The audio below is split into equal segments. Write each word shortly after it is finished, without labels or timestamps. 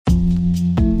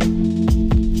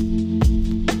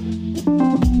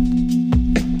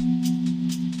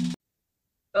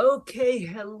Okay,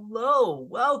 hello.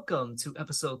 Welcome to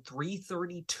episode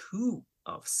 332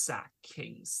 of Sack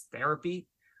Kings Therapy.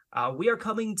 We are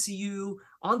coming to you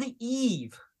on the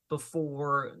eve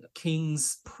before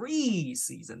Kings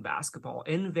preseason basketball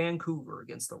in Vancouver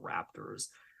against the Raptors.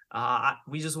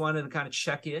 We just wanted to kind of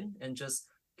check in and just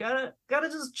gotta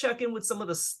just check in with some of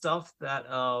the stuff that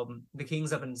the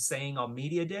Kings have been saying on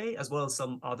media day, as well as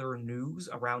some other news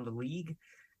around the league.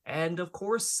 And of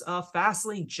course,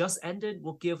 Fastlane just ended.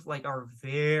 We'll give like our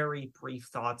very brief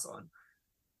thoughts on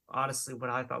honestly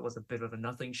what I thought was a bit of a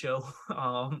nothing show.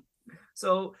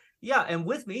 So yeah, and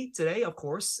with me today, of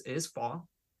course, is Fawn.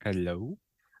 Hello.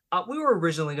 We were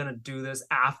originally gonna do this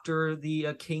after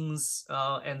the Kings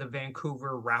and the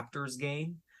Vancouver Raptors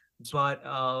game, but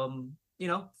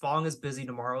Fong is busy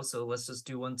tomorrow, so let's just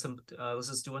do one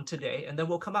today, and then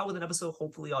we'll come out with an episode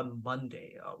hopefully on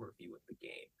Monday, reviewing the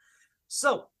game.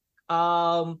 So,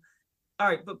 all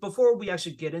right, but before we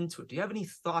actually get into it, do you have any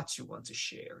thoughts you want to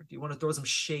share? Do you want to throw some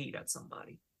shade at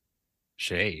somebody?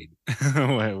 Shade.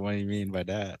 What do you mean by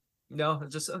that? No,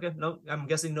 just okay. No, I'm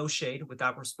guessing no shade with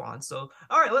that response. So,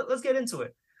 all right, let's get into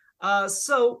it.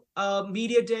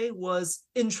 Media day was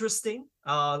interesting.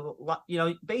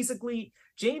 Basically,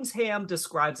 James Ham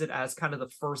describes it as kind of the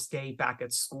first day back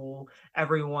at school.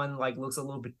 Everyone like looks a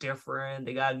little bit different.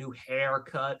 They got a new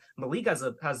haircut. Malik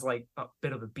has like a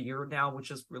bit of a beard now,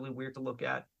 which is really weird to look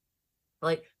at.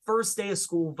 Like first day of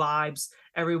school vibes.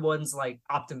 Everyone's like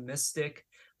optimistic,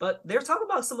 but they're talking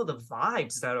about some of the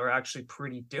vibes that are actually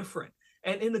pretty different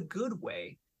and in a good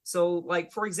way. So,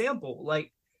 like for example,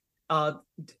 uh,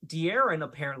 De'Aaron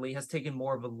apparently has taken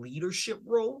more of a leadership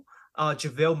role.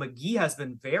 JaVale McGee has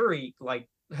been very like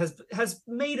has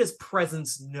made his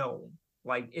presence known,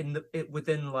 like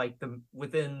within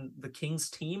the Kings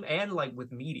team and like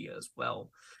with media as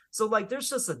well. So like there's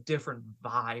just a different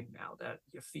vibe now that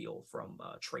you feel from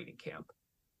training camp.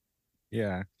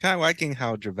 Yeah, kind of liking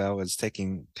how Javel is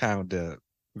taking kind of the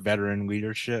veteran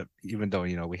leadership, even though,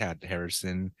 we had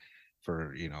Harrison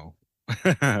for,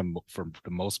 for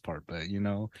the most part. But,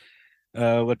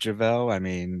 with Javel, I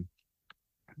mean,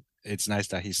 it's nice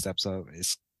that he steps up.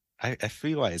 I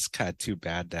feel like it's kind of too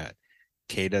bad that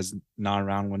Kata's not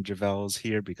around when Javel's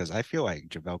here because I feel like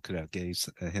Javel could have gave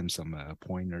him some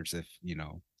pointers if,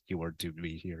 he were to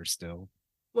be here still.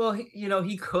 Well,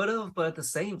 he could have, but at the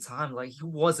same time, like he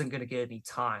wasn't gonna get any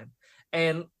time.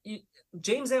 And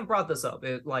James Ham brought this up.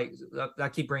 I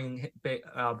keep bringing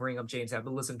up James Ham. I've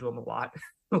been listening to him a lot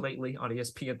lately on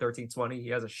ESPN 1320. He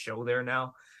has a show there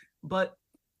now, but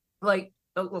like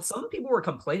some people were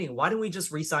complaining, why didn't we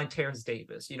just re-sign Terrence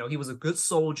Davis? He was a good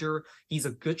soldier, he's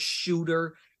a good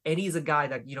shooter, and he's a guy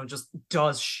that just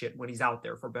does shit when he's out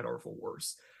there for better or for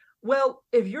worse. Well,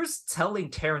 if you're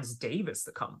telling Terrence Davis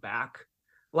to come back,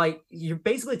 like you're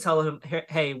basically telling him,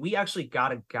 hey, we actually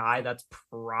got a guy that's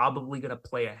probably gonna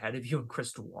play ahead of you in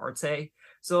Chris Duarte.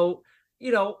 So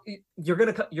you're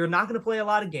not gonna play a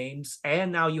lot of games,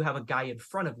 and now you have a guy in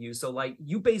front of you. So like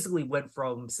you basically went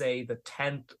from say the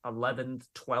 10th, 11th,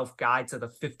 12th guy to the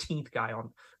 15th guy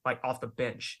on like off the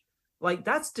bench. Like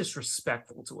that's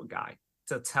disrespectful to a guy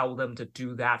to tell them to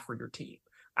do that for your team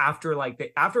after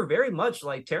very much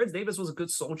like Terrence Davis was a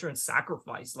good soldier and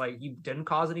sacrifice. Like he didn't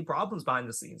cause any problems behind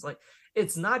the scenes. Like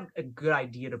it's not a good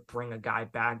idea to bring a guy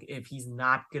back if he's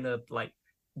not gonna like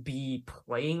be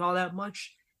playing all that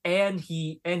much. And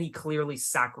he clearly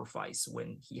sacrificed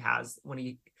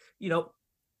you know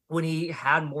when he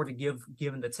had more to give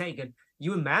in the tank. And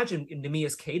you imagine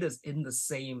Nemias Queta's in the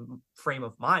same frame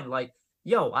of mind. Like,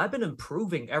 yo, I've been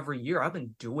improving every year. I've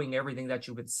been doing everything that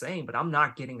you've been saying, but I'm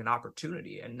not getting an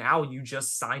opportunity. And now you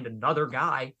just signed another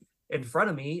guy in front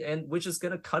of me, and which is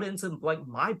gonna cut into like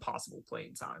my possible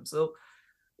playing time. So,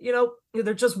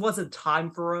 there just wasn't time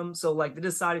for him. So like they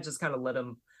decided to just kind of let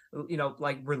him,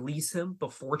 like release him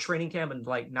before training camp and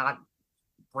like not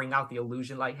bring out the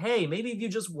illusion like, hey, maybe if you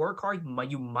just work hard,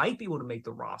 you might be able to make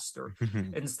the roster.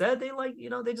 Instead, they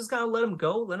just kind of let him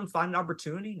go, let him find an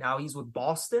opportunity. Now he's with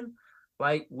Boston,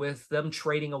 like with them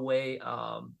trading away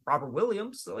Robert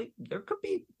Williams. So like there could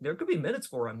be minutes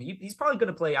for him. He's probably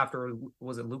going to play after,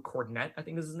 was it Luke Cornett? I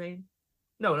think is his name.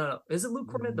 No. Is it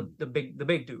Luke Cornett, the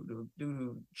big dude,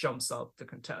 who jumps up to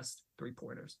contest 3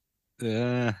 pointers?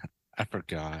 Uh, I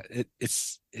forgot. It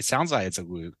sounds like it's a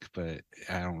Luke, but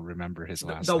I don't remember his The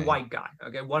last name. white guy.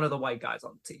 Okay, one of the white guys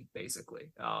on the team,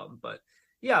 basically. But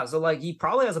yeah, so like he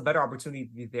probably has a better opportunity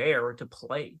to be there to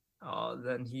play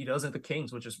than he does at the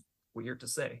Kings, which is weird to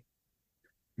say.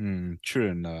 True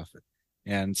enough.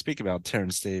 And speak about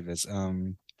Terrence Davis.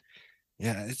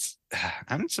 Yeah, it's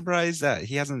I'm surprised that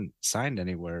he hasn't signed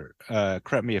anywhere.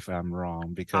 Correct me if I'm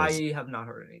wrong, because I have not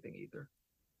heard anything either.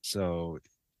 So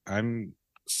I'm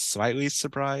slightly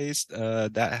surprised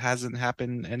that hasn't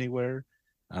happened anywhere.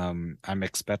 I'm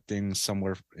expecting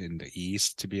somewhere in the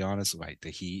East, to be honest, like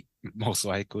the Heat, most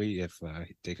likely, if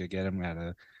they could get him at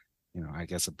a, I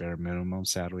guess a bare minimum,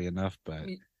 sadly enough. But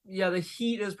Yeah, the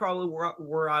Heat is probably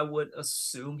where I would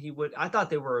assume he would. I thought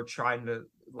they were trying to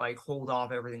like hold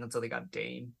off everything until they got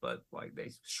Dame, but like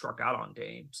they struck out on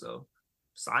Dame. So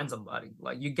sign somebody.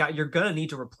 Like you're gonna need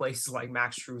to replace like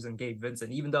Max Struz and Gabe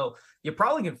Vincent, even though you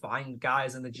probably can find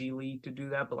guys in the G League to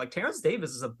do that. But like Terrence Davis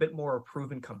is a bit more a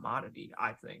proven commodity,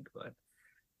 I think. But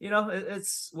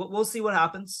it's we'll see what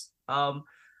happens.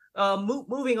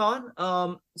 Moving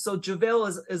on. So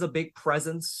JaVale is a big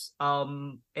presence.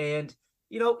 And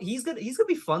he's gonna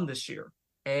be fun this year,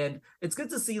 and it's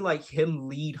good to see like him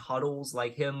lead huddles,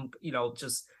 like him,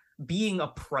 just being a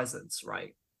presence,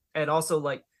 right? And also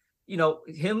like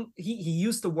him he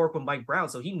used to work with Mike Brown,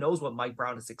 so he knows what Mike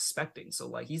Brown is expecting. So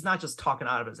like he's not just talking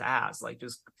out of his ass, like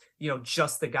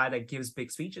just the guy that gives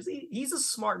big speeches. He's a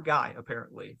smart guy,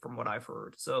 apparently, from what I've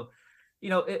heard. So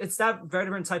it's that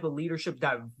veteran type of leadership,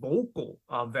 that vocal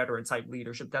veteran type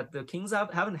leadership that the Kings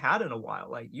haven't had in a while.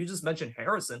 Like you just mentioned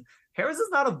Harrison. Harrison's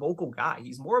not a vocal guy.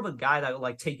 He's more of a guy that will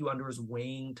like take you under his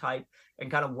wing type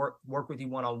and kind of work with you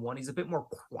one on one. He's a bit more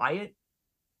quiet.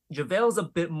 JaVale's a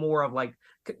bit more of like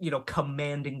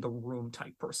commanding the room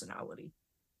type personality.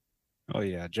 oh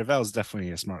yeah, JaVale's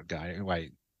definitely a smart guy.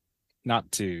 Like, not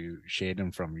to shade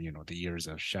him from the years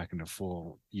of Shaq and the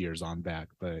Fool years on back,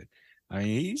 but I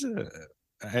mean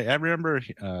I remember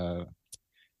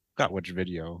got which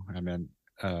video I meant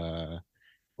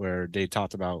where they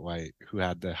talked about like who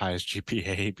had the highest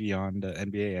GPA beyond the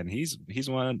NBA, and he's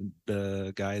one of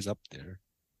the guys up there.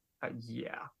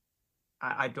 Yeah,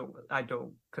 I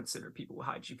don't consider people with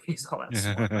high GPAs all that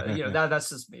smart, but that's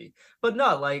just me. But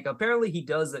no, like apparently he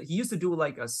does that. He used to do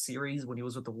like a series when he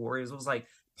was with the Warriors. It was like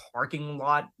parking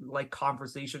lot like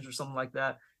conversations or something like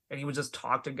that, and he would just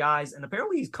talk to guys. And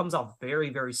apparently he comes out very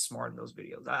very smart in those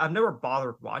videos. I've never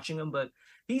bothered watching him, but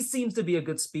he seems to be a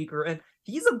good speaker, and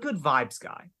he's a good vibes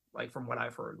guy. Like from what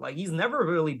I've heard, like he's never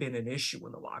really been an issue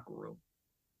in the locker room.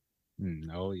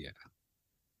 Oh yeah.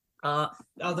 Uh,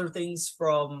 Other things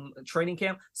from training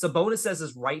camp. Sabonis says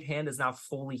his right hand is now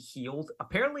fully healed.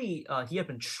 Apparently, he had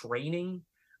been training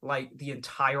like the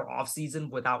entire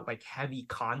offseason without like heavy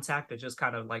contact to just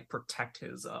kind of like protect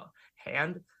his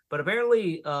hand. But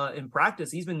apparently, in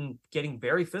practice, he's been getting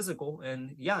very physical,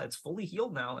 and yeah, it's fully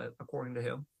healed now, according to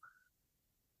him.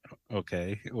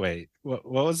 Okay, wait, what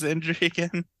was the injury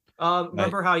again? Like,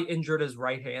 Remember how he injured his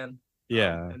right hand,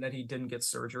 yeah, and then he didn't get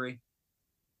surgery?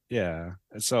 yeah.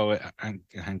 So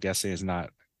I'm guessing it's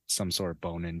not some sort of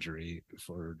bone injury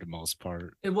for the most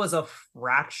part. It was a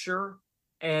fracture,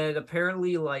 and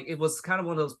apparently like it was kind of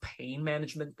one of those pain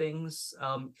management things.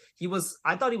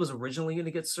 I thought he was originally going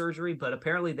to get surgery, but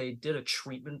apparently they did a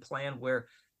treatment plan where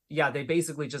yeah, they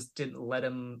basically just didn't let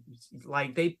him,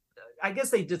 like they I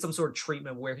guess they did some sort of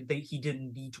treatment where he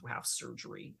didn't need to have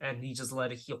surgery, and he just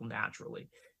let it heal naturally.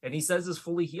 And he says it's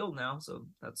fully healed now, so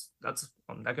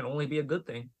that can only be a good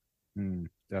thing.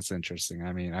 That's interesting.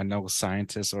 I mean, I know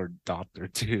scientists or doctor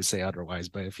to say otherwise,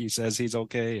 but if he says he's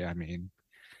okay, I mean,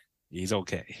 he's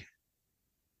okay.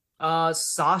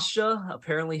 Sasha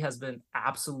apparently has been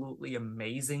absolutely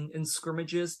amazing in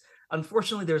scrimmages.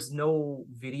 Unfortunately, there's no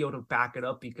video to back it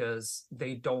up because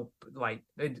they don't like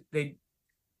they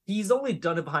he's only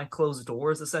done it behind closed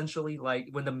doors essentially. Like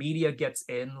when the media gets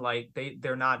in, like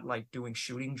they're not like doing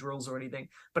shooting drills or anything.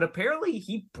 But apparently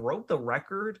he broke the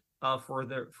record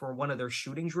for one of their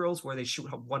shooting drills where they shoot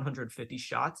 150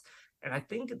 shots, and I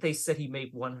think they said he made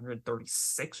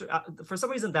 136. For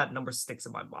some reason, that number sticks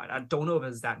in my mind. I don't know if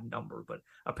it's that number, but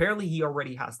apparently he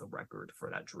already has the record for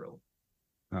that drill.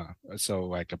 So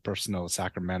like a personal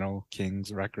Sacramento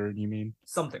Kings record, you mean?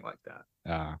 Something like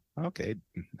that. Okay.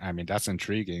 I mean, that's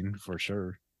intriguing for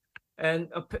sure. And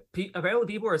apparently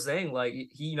people are saying like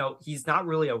he's not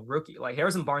really a rookie. Like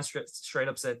Harrison Barnes straight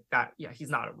up said that yeah, he's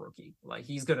not a rookie. Like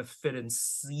he's gonna fit in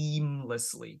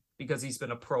seamlessly because he's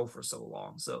been a pro for so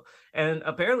long. So, and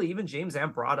apparently even James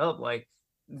Am brought up like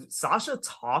Sasha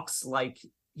talks like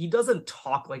he doesn't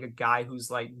talk like a guy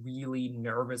who's like really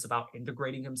nervous about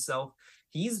integrating himself.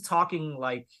 He's talking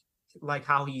like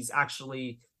how he's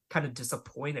actually kind of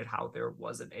disappointed how there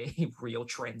wasn't a real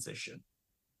transition.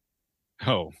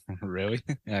 Oh, really?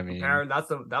 I mean, Apparently,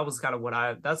 that was kind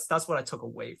of that's what I took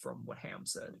away from what Ham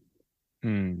said.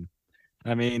 hmm.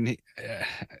 I mean,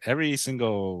 every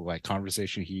single like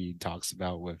conversation he talks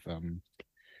about with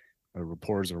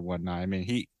reporters or whatnot. I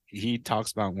mean, he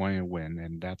talks about wanting to win,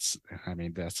 and that's I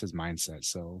mean that's his mindset.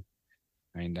 So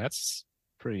I mean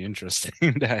pretty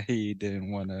interesting that he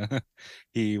didn't want to.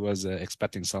 He was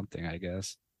expecting something, I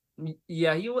guess.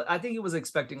 Yeah, I think he was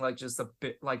expecting like just a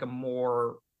bit like a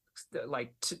more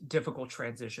like difficult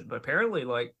transition, but apparently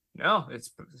like no,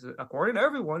 it's according to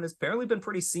everyone, it's apparently been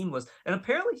pretty seamless. And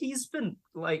apparently he's been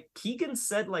like Keegan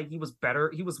said like he was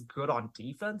better, he was good on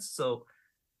defense. So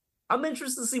I'm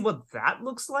interested to see what that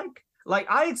looks like. Like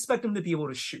I expect him to be able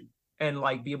to shoot and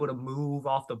like be able to move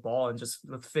off the ball and just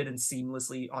fit in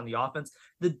seamlessly on the offense.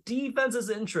 The defense is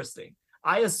interesting.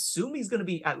 I assume he's going to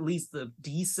be at least the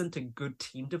decent to good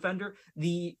team defender.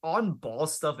 The on ball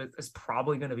stuff is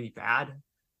probably going to be bad,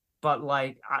 but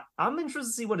like I'm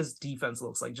interested to see what his defense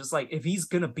looks like. Just like if he's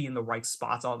going to be in the right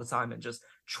spots all the time and just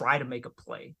try to make a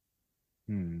play.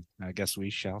 I guess we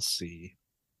shall see.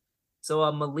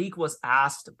 So Malik was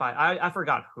asked by I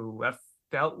forgot who. I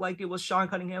felt like it was Sean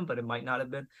Cunningham, but it might not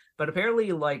have been. But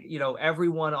apparently, like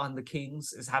everyone on the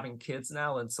Kings is having kids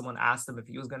now, and someone asked him if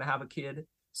he was going to have a kid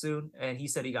soon, and he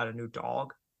said he got a new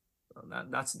dog. So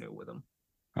that's new with him.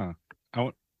 Huh.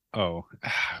 Oh,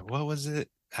 what was it?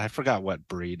 I forgot what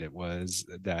breed it was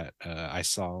that I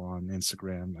saw on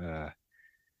Instagram.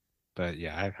 But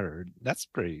yeah, I heard that's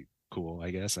pretty cool,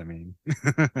 I guess. I mean,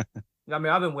 I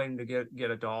mean, I've been waiting to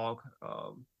get a dog,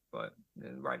 but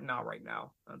right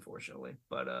now, unfortunately.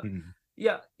 But hmm.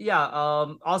 yeah.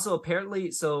 Also,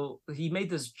 apparently, so he made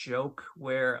this joke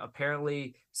where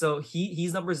apparently, so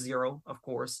he's number 0, of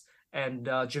course, and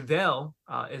JaVale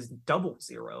is double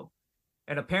 0,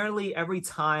 and apparently every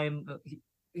time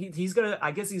he's gonna,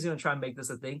 I guess he's gonna try and make this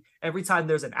a thing. Every time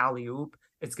there's an alley oop,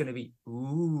 it's gonna be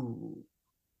ooh.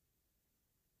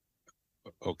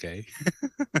 Okay.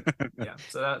 Yeah,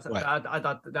 so that What? I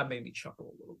thought that made me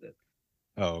chuckle a little bit.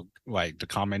 Oh, like the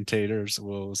commentators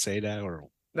will say that, or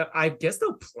I guess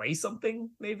they'll play something,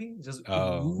 maybe just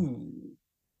oh, ooh,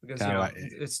 because kind of like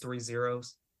it's 3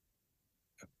 zeros.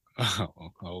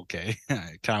 oh, okay,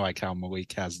 kind of like how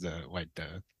Malik has the like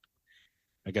the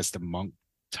I guess the monk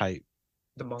type.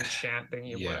 The monk chant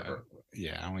thingy or Yeah, whatever.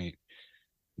 yeah. I mean,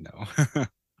 no.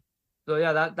 So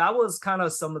yeah, that was kind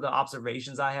of some of the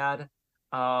observations I had.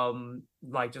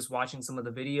 Like just watching some of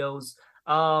the videos.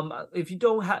 If you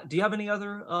don't have, do you have any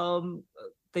other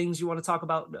things you want to talk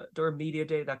about during media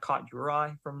day that caught your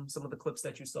eye from some of the clips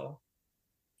that you saw?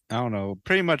 I don't know.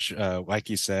 Pretty much, like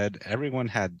you said, everyone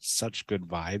had such good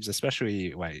vibes,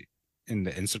 especially like in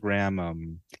the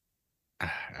Instagram.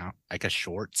 I guess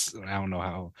shorts. I don't know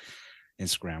how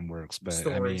Instagram works, but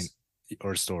I mean, Stories.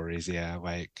 or stories. Yeah,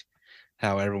 like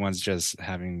how everyone's just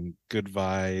having good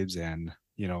vibes and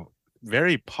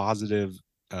very positive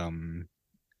um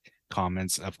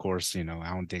comments. Of course, I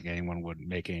don't think anyone would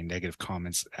make any negative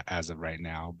comments as of right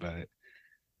now, but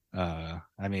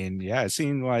I mean, yeah, it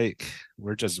seemed like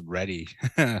we're just ready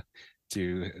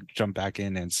to jump back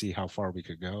in and see how far we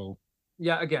could go.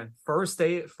 Yeah, again, first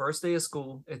day of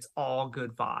school, it's all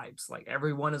good vibes. Like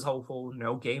everyone is hopeful,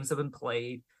 no games have been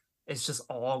played. It's just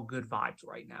all good vibes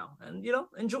right now. And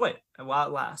enjoy it and while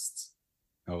it lasts.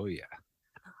 Oh yeah.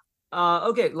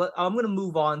 Okay, I'm gonna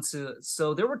move on to,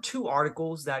 so there were 2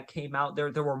 articles that came out.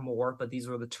 There were more, but these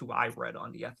were the 2 I read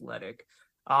on The Athletic.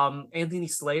 Anthony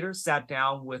Slater sat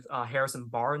down with Harrison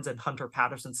Barnes, and Hunter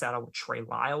Patterson sat down with Trey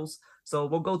Lyles. So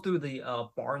we'll go through the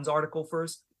Barnes article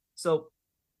first. So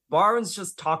Barnes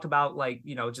just talked about like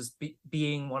just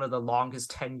being one of the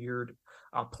longest tenured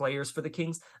players for the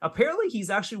Kings. Apparently, he's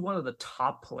actually one of the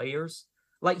top players.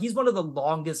 Like he's one of the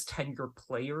longest tenured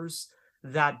players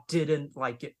that didn't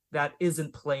like it, that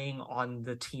isn't playing on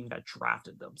the team that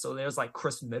drafted them. So there's like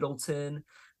Chris Middleton.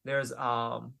 There's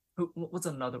what's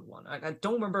another one? I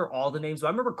don't remember all the names, but I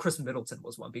remember Chris Middleton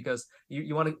was one because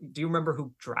you want to, do you remember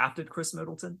who drafted Chris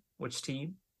Middleton? Which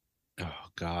team? Oh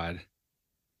God.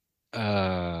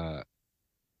 Uh,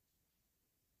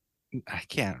 I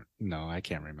can't. No, I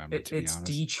can't remember to be It's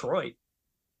honest. Detroit.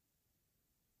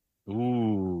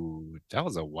 Ooh, that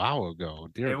was a while ago.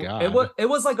 Dear God. It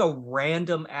was like a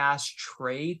random ass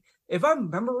trade. If I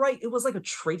remember right, it was like a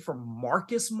trade for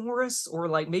Marcus Morris, or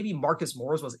like maybe Marcus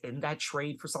Morris was in that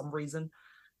trade for some reason.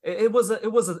 It was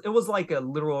like a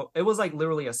literal, it was like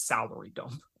literally a salary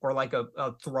dump or like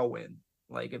a throw in.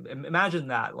 Like imagine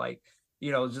that, like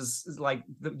just like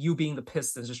you being the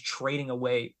Pistons, just trading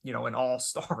away an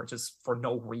all-star just for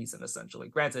no reason, essentially.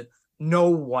 Granted, no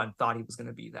one thought he was going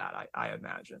to be that. I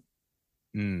imagine.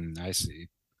 I see.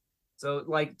 So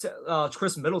like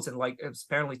Chris Middleton, like it's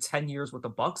apparently 10 years with the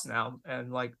Bucks now,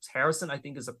 and like Harrison, I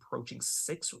think is approaching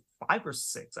 5 or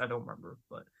 6. I don't remember,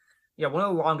 but yeah, one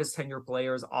of the longest tenure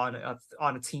players on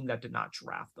a team that did not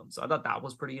draft them. So I thought that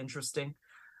was pretty interesting.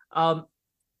 Um,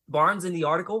 Barnes in the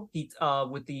article, he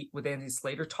with Andy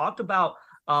Slater talked about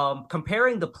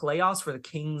comparing the playoffs for the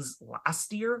Kings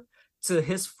last year to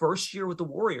his first year with the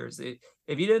Warriors. If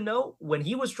you didn't know, when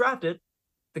he was drafted,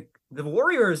 the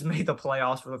Warriors made the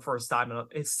playoffs for the first time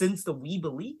since the We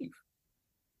Believe.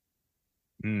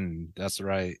 That's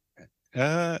right.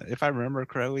 If I remember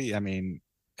correctly, I mean,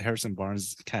 Harrison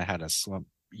Barnes kind of had a slump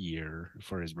year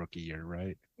for his rookie year,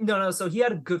 right? No. So he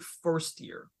had a good first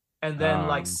year. And then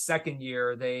like Um, second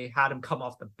year, they had him come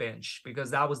off the bench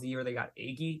because that was the year they got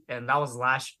Iggy. And that was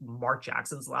last Mark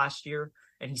Jackson's last year.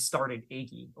 And he started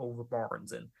Iggy over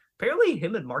Barnes. And apparently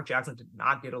him and Mark Jackson did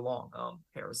not get along,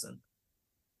 Harrison.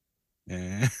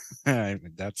 yeah,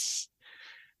 that's.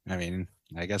 I mean,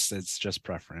 I guess it's just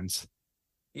preference.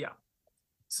 Yeah.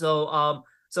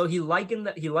 So he likened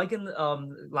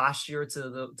last year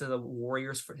to the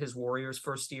Warriors for his Warriors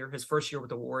his first year with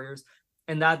the Warriors,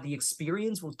 and that the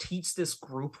experience will teach this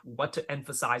group what to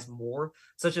emphasize more,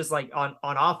 such as like on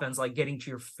offense, like getting to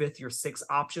your fifth, your sixth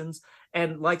options,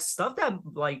 and like stuff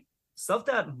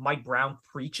that Mike Brown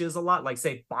preaches a lot, like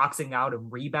say boxing out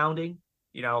and rebounding,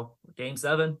 game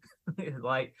seven,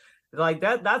 like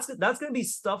that's gonna be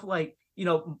stuff like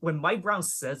when Mike Brown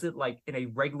says it like in a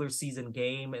regular season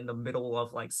game in the middle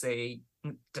of like say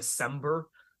December,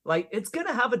 like it's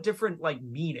gonna have a different like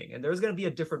meaning and there's gonna be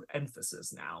a different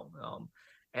emphasis now.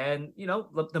 And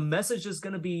the message is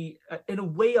gonna be in a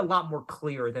way a lot more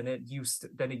clear than it used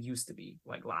to be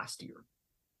like last year.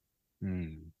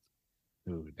 Hmm.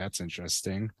 Ooh, that's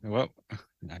interesting. Well,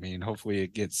 I mean, hopefully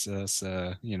it gets us,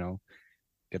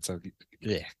 gets a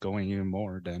yeah going even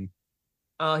more. Then.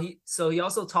 He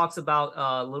also talks about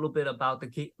a little bit about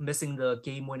missing the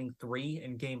game-winning three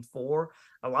in Game 4.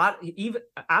 A lot even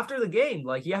after the game,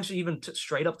 like he actually even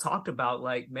straight up talked about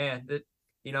like, man, that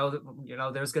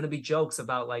there's gonna be jokes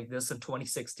about like this in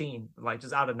 2016, like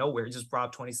just out of nowhere, he just brought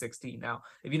up 2016. Now,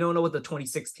 if you don't know what the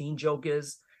 2016 joke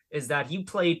is that he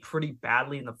played pretty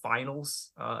badly in the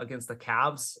finals against the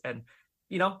Cavs, and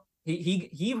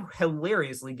he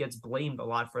hilariously gets blamed a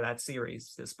lot for that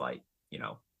series, despite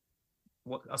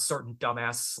a certain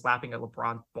dumbass slapping at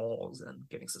LeBron's balls and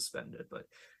getting suspended. But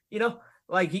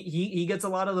like he gets a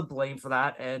lot of the blame for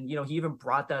that, and he even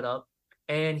brought that up,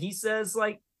 and he says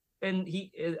like, and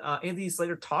Anthony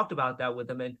Slater talked about that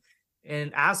with him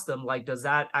and asked him like, does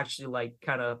that actually like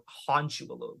kind of haunt you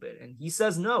a little bit? And he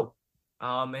says no.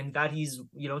 And that he's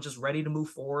just ready to move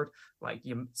forward. Like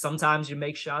sometimes you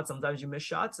make shots, sometimes you miss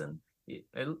shots, and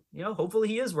hopefully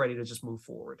he is ready to just move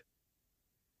forward.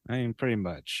 I mean, pretty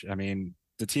much. I mean,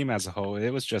 the team as a whole, it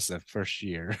was just a first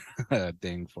year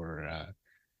thing for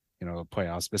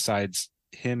playoffs. Besides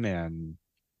him and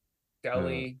uh,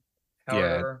 Kelly, yeah,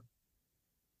 Herter,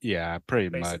 yeah, pretty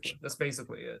basically. much. That's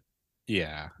basically it.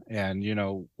 Yeah. And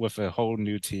with a whole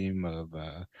new team of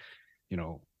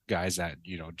guys that,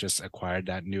 just acquired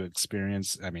that new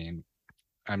experience. I mean,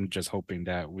 I'm just hoping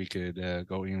that we could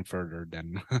go even further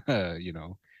than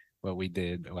what we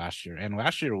did last year. And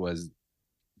last year was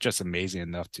just amazing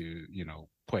enough to,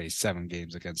 play 7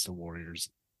 games against the Warriors.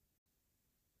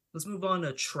 Let's move on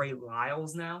to Trey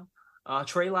Lyles now.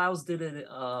 Trey Lyles did an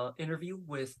interview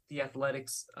with the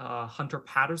Athletics' Hunter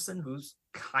Patterson, who's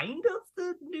kind of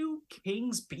the new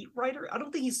Kings beat writer. I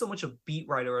don't think he's so much a beat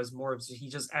writer as more of he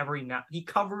just he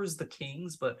covers the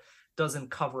Kings, but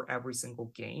doesn't cover every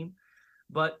single game.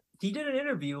 But he did an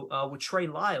interview with Trey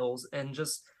Lyles and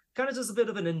just kind of just a bit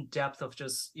of an in-depth of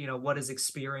just what his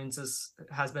experiences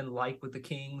has been like with the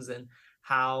Kings and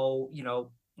how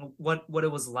what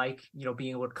it was like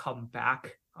being able to come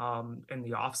back in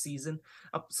the off season.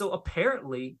 So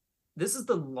apparently this is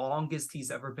the longest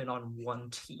he's ever been on one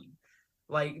team.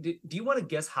 Like, do you want to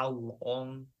guess how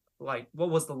long? Like, what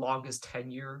was the longest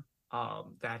tenure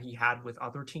that he had with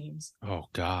other teams? Oh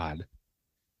God.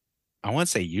 I want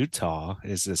to say Utah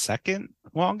is the second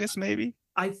longest, maybe.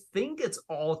 I think it's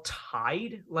all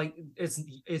tied. Like it's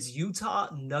Utah,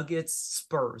 Nuggets,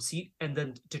 Spurs. And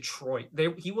then Detroit.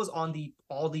 He was on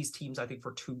all these teams I think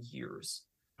for 2 years.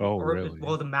 Oh, Or really?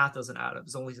 well, the math doesn't add up.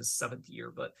 It's only his seventh year,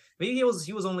 but maybe he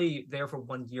was only there for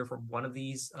 1 year for one of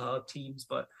these teams.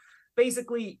 But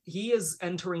basically, he is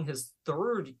entering his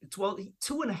third,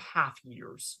 2.5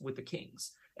 years with the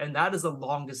Kings, and that is the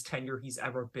longest tenure he's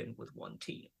ever been with one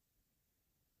team.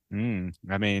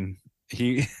 I mean,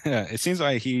 he it seems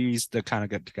like he's the kind of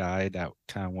good guy that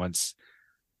kind of wants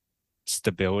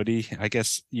stability, I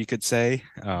guess you could say.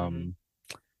 Mm-hmm.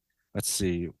 Let's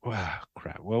see. Wow,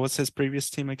 crap. What was his previous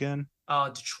team again?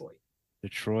 Detroit.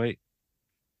 Detroit.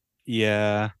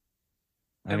 Yeah.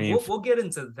 I And mean, we'll get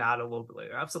into that a little bit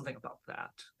later. I have something about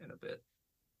that in a bit.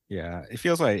 yeah, it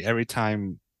feels like every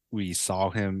time we saw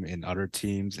him in other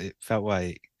teams, it felt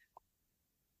like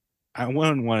I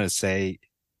wouldn't want to say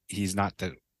he's not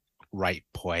the right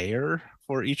player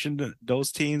for each of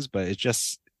those teams, but it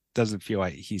just doesn't feel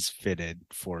like he's fitted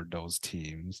for those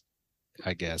teams,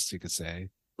 I guess you could say.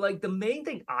 Like the main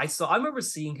thing I saw, I remember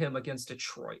seeing him against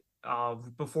Detroit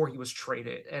before he was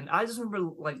traded, and I just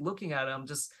remember like looking at him.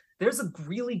 Just there's a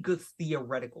really good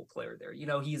theoretical player there. You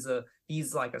know, he's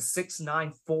like a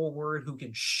 6'9" forward who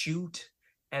can shoot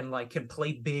and like can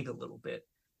play big a little bit.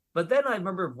 But then I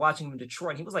remember watching him in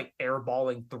Detroit. He was like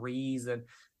airballing threes, and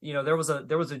you know there was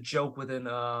a joke within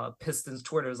Pistons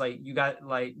Twitter. It was like you got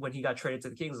like when he got traded to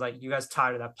the Kings, like you guys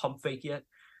tired of that pump fake yet?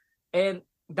 And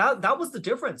that was the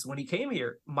difference when he came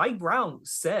here. Mike Brown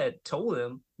told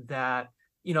him that,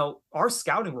 you know, our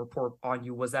scouting report on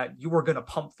you was that you were gonna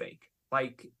pump fake.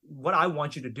 Like what I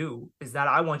want you to do is that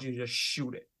I want you to just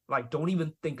shoot it. Like don't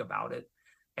even think about it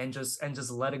and just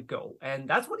let it go. And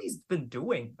that's what he's been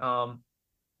doing.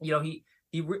 You know,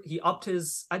 he upped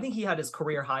his, I think he had his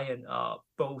career high in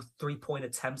both 3-point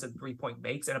attempts and 3-point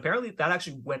makes, and apparently that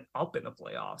actually went up in the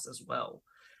playoffs as well.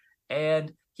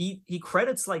 And he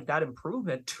credits like that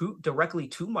improvement to directly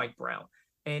to Mike Brown.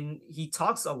 And he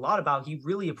talks a lot about he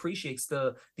really appreciates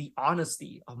the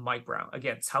honesty of Mike Brown.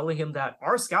 Again, telling him that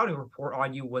our scouting report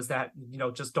on you was that, you know,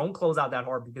 just don't close out that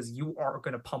hard because you are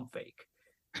going to pump fake.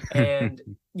 And,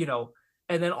 you know,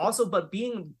 and then also, but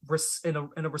being in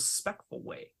a respectful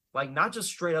way, like not just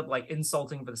straight up like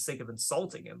insulting for the sake of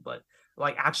insulting him, but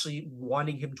like actually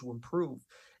wanting him to improve.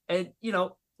 And, you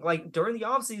know, like during the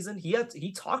offseason,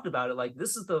 he talked about it like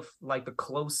this is the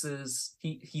closest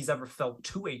he's ever felt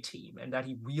to a team, and that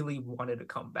he really wanted to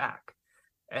come back.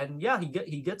 And yeah,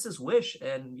 he gets his wish,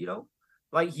 and you know,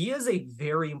 like he is a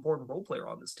very important role player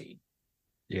on this team.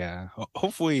 Yeah.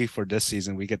 Hopefully for this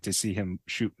season we get to see him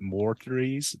shoot more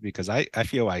threes because I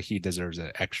feel like he deserves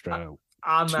an I, extra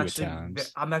I'm two actually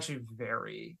attempts. I'm actually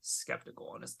very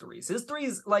skeptical on his threes. His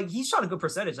threes, like he shot a good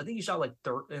percentage. I think he shot like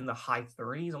in the high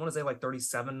 30s. I want to say like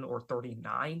 37 or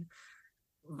 39.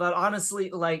 But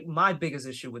honestly, like my biggest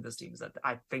issue with this team is that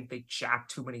I think they jack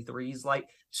too many threes. Like,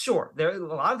 sure, there a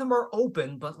lot of them are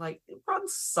open, but like run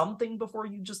something before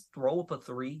you just throw up a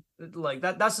three. Like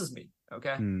that's just me.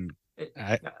 Okay. Hmm. It,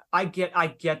 I I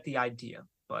get the idea,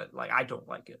 but like I don't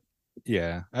like it.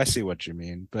 Yeah, I see what you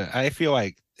mean, but I feel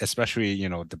like especially,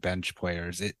 the bench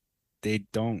players, they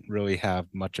don't really have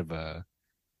much of a,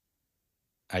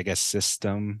 I guess,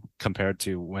 system compared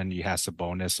to when you have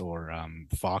Sabonis or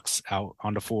Fox out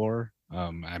on the floor.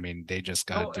 I mean, they just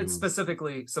gotta Well, it's do.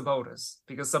 specifically Sabonis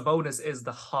because Sabonis is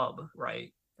the hub,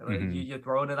 right? Like, you, Mhm. you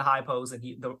throw it in the high post and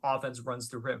the offense runs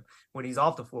through him. When he's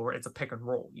off the floor, it's a pick and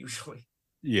roll usually.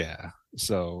 Yeah.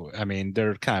 So, I mean,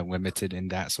 they're kind of limited in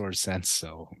that sort of sense.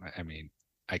 So, I mean,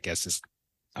 I guess it's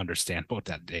understandable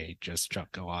that they just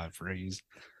chuck a lot of threes.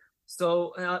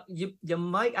 So you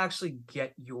might actually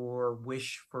get your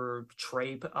wish for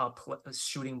Trey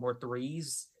shooting more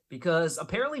threes because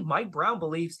apparently Mike Brown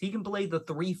believes he can play the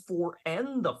 3, 4,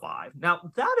 and the 5. Now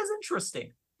that is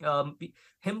interesting.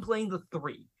 Him playing the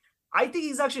 3. I think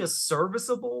he's actually a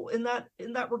serviceable in that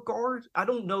regard. I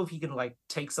don't know if he can like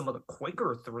take some of the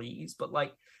quicker threes, but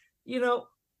like, you know,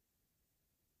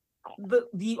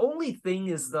 the only thing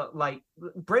is that like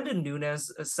Brendan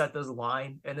Nunes set this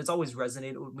line, and it's always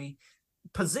resonated with me.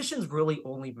 Positions really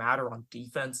only matter on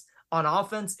defense. On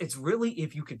offense, it's really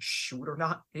if you can shoot or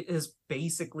not. It is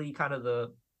basically kind of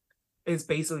the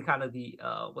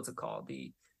what's it called,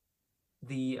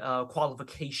 the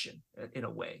qualification in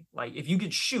a way. Like if you can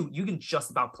shoot, you can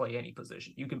just about play any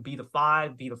position. You can be the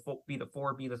 5, be the 4,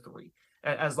 be the 3,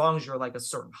 as long as you're like a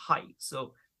certain height.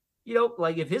 So, you know,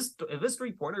 like if his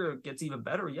 3-pointer gets even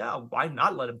better, yeah, why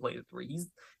not let him play the 3?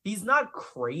 He's not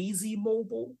crazy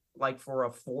mobile like for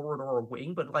a forward or a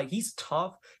wing, but like he's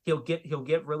tough. He'll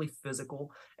get really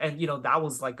physical, and you know that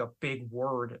was like a big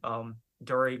word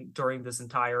during this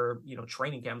entire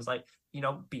training camp is like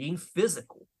being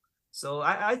physical. So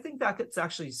I think that it's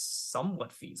actually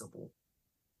somewhat feasible.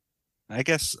 I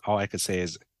guess all I could say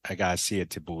is I gotta see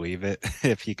it to believe it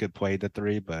if he could play the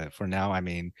three. But for now, I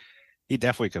mean, he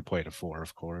definitely could play the four,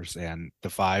 of course, and the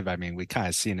five. I mean, we kind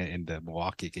of seen it in the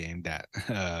Milwaukee game that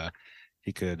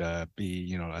he could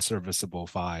be, a serviceable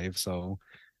five. So,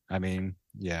 I mean,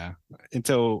 yeah,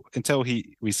 until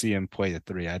we see him play the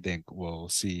three, I think we'll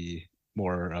see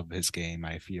more of his game.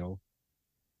 I feel.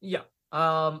 Yeah.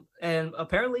 And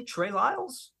apparently Trey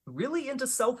Lyles really into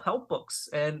self-help books.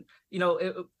 And, I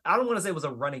don't want to say it was a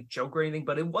running joke or anything,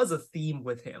 but it was a theme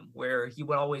with him where he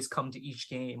would always come to each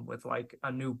game with like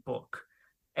a new book.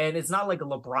 And it's not like a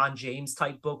LeBron James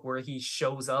type book where he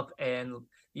shows up and,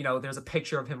 there's a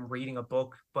picture of him reading a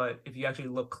book. But if you actually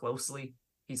look closely,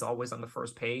 he's always on the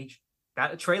first page.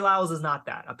 That Trey Lyles is not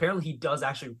that. Apparently, he does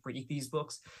actually read these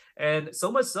books, and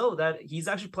so much so that he's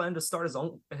actually planning to start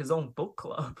his own book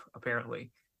club.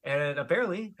 Apparently, and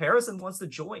apparently Harrison wants to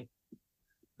join.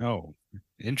 Oh,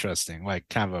 interesting. Like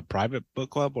kind of a private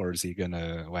book club, or is he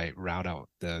gonna like route out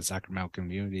the Sacramento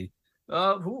community?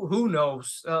 Who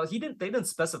knows? They didn't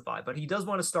specify, but he does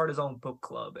want to start his own book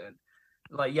club, and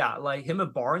like yeah, like him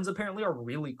and Barnes apparently are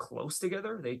really close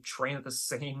together. They train at the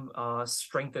same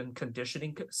strength and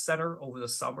conditioning center over the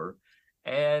summer,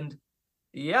 and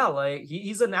yeah, like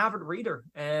he's an avid reader,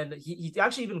 and he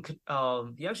actually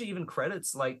even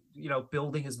credits like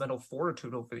building his mental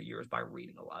fortitude over the years by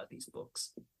reading a lot of these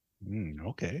books.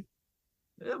 Okay.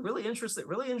 Yeah, really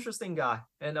interesting guy.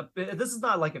 And this is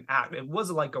not like an act; it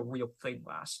wasn't like a real thing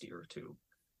last year too.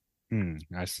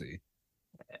 I see.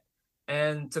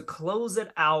 And to close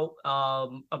out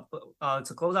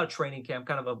training camp,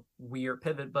 kind of a weird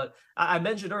pivot, but I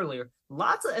mentioned earlier,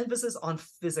 lots of emphasis on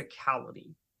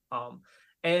physicality. Um,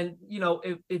 and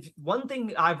if one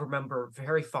thing I remember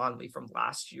very fondly from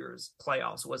last year's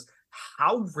playoffs was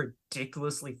how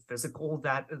ridiculously physical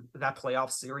that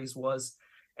playoff series was,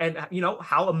 and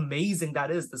how amazing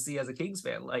that is to see as a Kings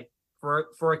fan. Like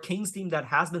for a Kings team that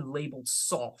has been labeled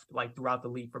soft like throughout the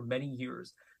league for many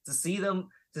years, to see them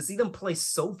play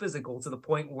so physical to the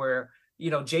point where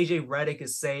JJ Redick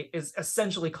is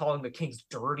essentially calling the Kings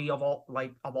dirty of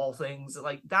all things.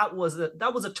 Like that was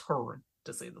a turn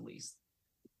to say the least.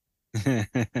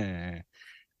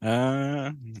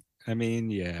 uh, I mean,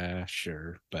 yeah,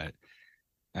 sure, but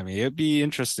I mean, it'd be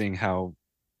interesting how,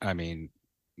 I mean,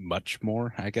 much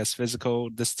more, I guess, physical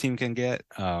this team can get.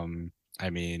 I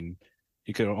mean,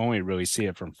 you could only really see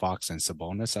it from Fox and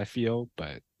Sabonis, I feel,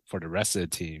 but for the rest of the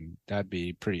team, that'd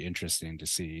be pretty interesting to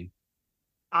see.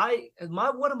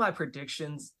 One of my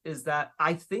predictions is that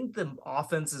I think the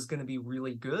offense is going to be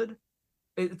really good.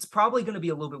 It's probably going to be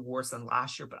a little bit worse than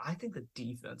last year, but I think the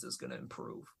defense is going to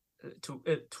improve to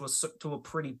a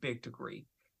pretty big degree,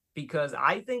 because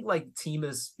I think like team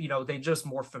is they're just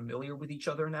more familiar with each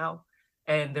other now,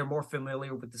 and they're more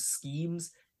familiar with the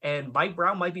schemes. And Mike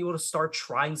Brown might be able to start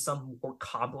trying some more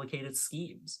complicated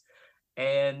schemes,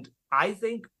 and I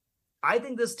think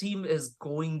this team is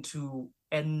going to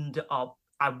end up.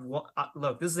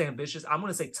 Look. This is ambitious. I'm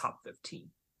going to say top 15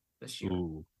 this year,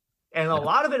 Ooh, and a that,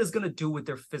 lot of it is going to do with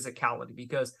their physicality,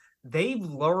 because they've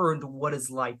learned what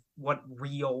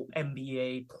real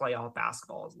NBA playoff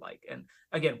basketball is like. And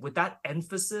again, with that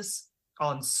emphasis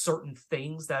on certain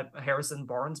things that Harrison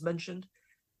Barnes mentioned,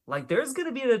 like there's going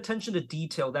to be an attention to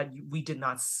detail that we did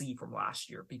not see from last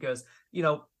year, because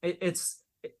it's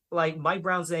like Mike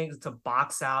Brown saying to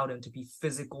box out and to be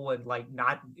physical and like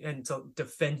not and to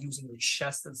defend using your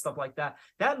chest and stuff like that.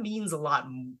 That means a lot.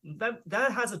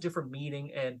 That has a different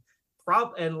meaning, and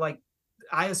like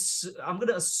I'm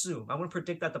gonna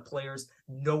predict that the players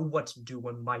know what to do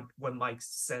when Mike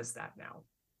says that now.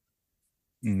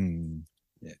 mm,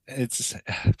 it's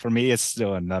for me, it's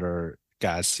still another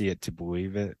gotta see it to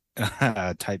believe it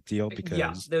type deal Yeah,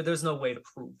 because there's no way to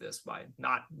prove this by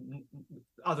not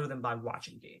other than by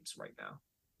watching games right now.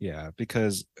 yeah,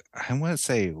 because I want to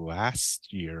say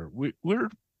last year we're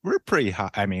pretty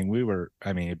high. I mean,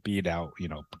 it beat out,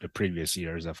 the previous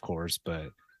years, of course, but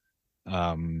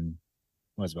um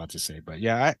I was about to say, but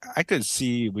yeah, I could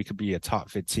see we could be a top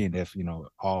 15 if,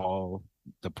 all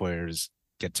the players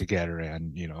get together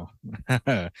and,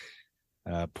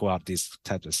 pull out these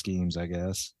types of schemes, I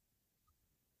guess.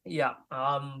 Yeah,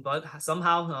 but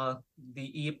somehow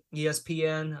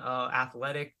ESPN,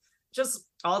 Athletic, just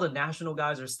all the national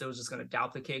guys are still just going to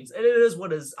doubt the Kings, and it is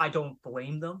what is. I don't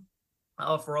blame them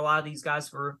for a lot of these guys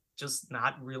for just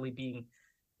not really being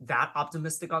that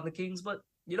optimistic on the Kings. But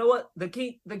you know what, the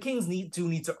Kings need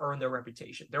to earn their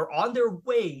reputation. They're on their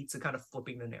way to kind of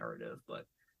flipping the narrative, but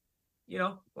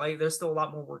like there's still a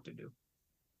lot more work to do.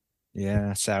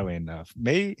 Yeah, sadly enough.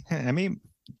 I mean,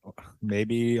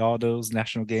 maybe all those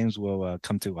national games will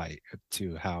come to light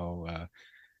to how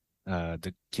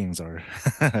the Kings are,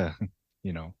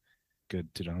 you know,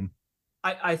 good to them.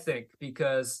 I think,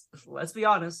 because let's be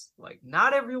honest, like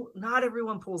not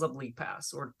everyone pulls up League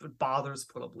Pass or bothers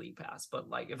to pull up League Pass, but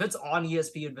like if it's on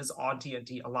ESPN, if it's on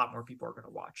TNT, a lot more people are going to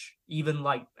watch. Even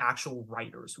like actual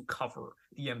writers who cover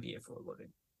the NBA for a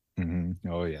living.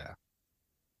 Oh yeah.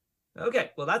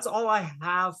 Okay, well that's all I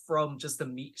have from just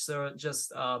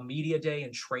media day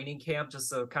and training camp.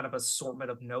 Just a kind of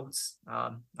assortment of notes.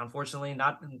 Unfortunately,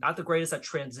 not the greatest at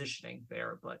transitioning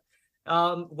there, but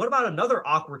what about another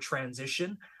awkward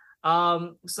transition?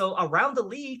 So around the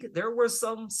league, there was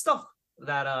some stuff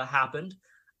that happened.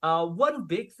 One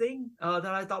big thing that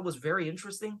I thought was very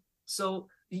interesting. So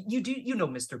you know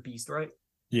Mr. Beast, right?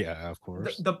 Yeah, of The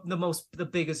course. the, the most the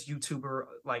biggest YouTuber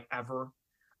like ever.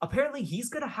 Apparently, he's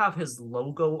gonna have his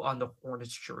logo on the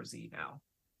Hornets jersey now.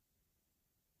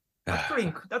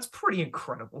 That's pretty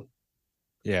incredible.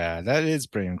 Yeah, that is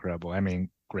pretty incredible. I mean,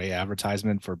 great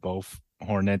advertisement for both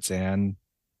Hornets and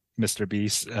Mr.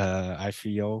 Beast. I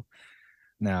feel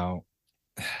now.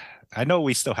 I know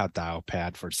we still have dial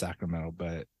pad for Sacramento,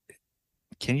 but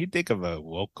can you think of a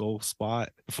local spot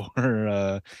for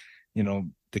the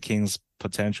Kings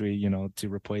potentially, to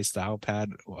replace dial pad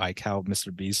like how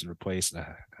Mr. Beast replaced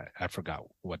I forgot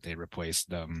what they replaced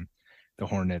the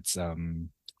Hornets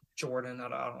Jordan, I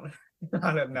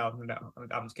don't know, no,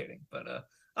 I'm just kidding, but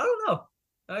I don't know.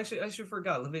 I actually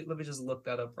forgot. Let me just look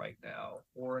that up right now.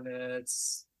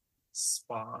 Hornets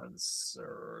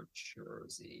sponsor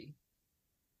jersey.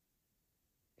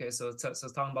 Okay, so it's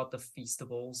talking about the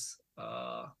Feastables.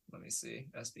 Let me see.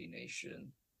 SB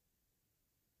Nation.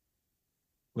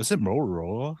 was it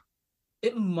Motorola?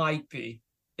 It might be.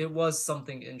 It was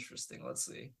something interesting. Let's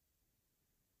see.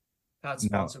 Pad No,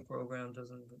 sponsor program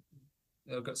doesn't.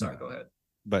 Oh, no. sorry, go ahead.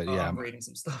 But yeah, I'm reading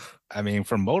some stuff. I mean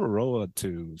from Motorola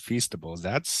to Feastables,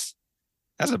 that's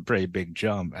a pretty big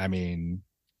jump. I mean,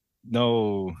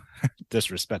 no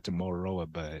disrespect to Motorola,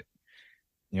 but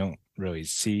you don't really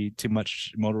see too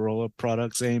much Motorola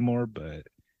products anymore. But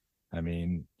I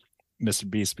mean, Mr.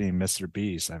 Beast being Mr.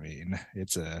 Beast, I mean,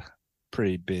 it's a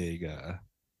pretty big I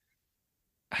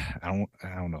don't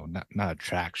know, not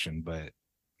attraction, but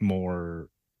more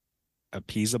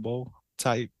appeasable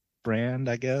type brand,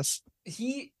 I guess.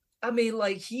 he I mean,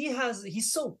 like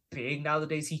he's so big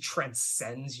nowadays, he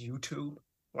transcends YouTube.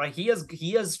 Like he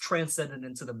has transcended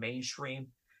into the mainstream.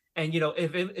 And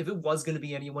if it was gonna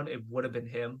be anyone, it would have been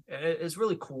him. It's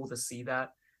really cool to see that.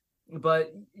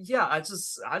 But yeah, I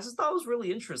just thought it was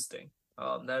really interesting.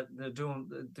 That they're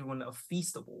doing a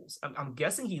Feastables. I'm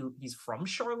guessing he's from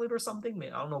Charlotte or something.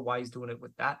 Man, I don't know why he's doing it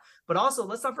with that. But also,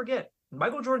 let's not forget,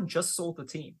 Michael Jordan just sold the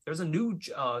team. There's a new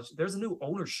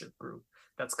ownership group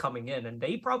that's coming in, and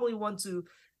they probably want to,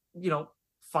 you know,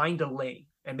 find a lane.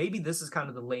 And maybe this is kind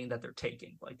of the lane that they're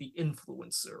taking, like the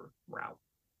influencer route.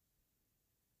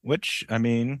 Which I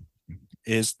mean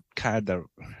is kind of the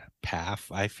path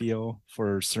I feel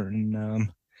for certain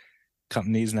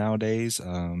companies nowadays.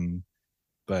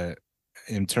 But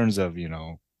in terms of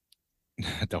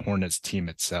the Hornets team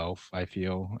itself, I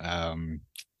feel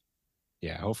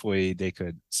yeah, hopefully they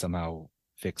could somehow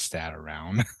fix that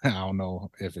around. I don't know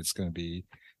if it's going to be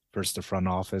first the front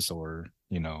office or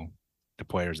the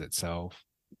players itself.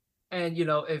 And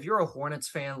if you're a Hornets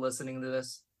fan listening to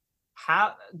this,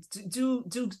 how do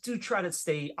try to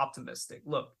stay optimistic.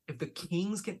 Look, if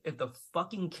the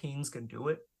fucking Kings can do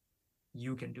it,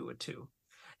 you can do it too.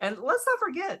 And let's not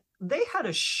forget, they had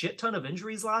a shit ton of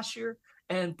injuries last year.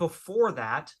 And before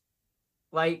that,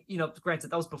 like,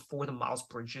 granted, that was before the Miles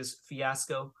Bridges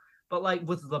fiasco. But like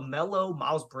with LaMelo,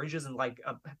 Miles Bridges, and like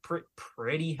a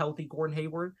pretty healthy Gordon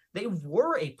Hayward, they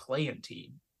were a play-in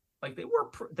team. Like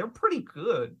they're pretty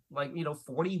good. Like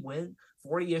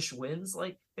 40-ish wins.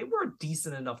 Like they were a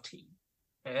decent enough team,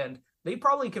 and they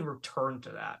probably can return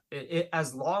to that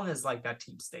as long as like that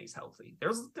team stays healthy.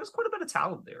 There's quite a bit of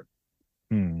talent there.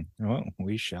 Well,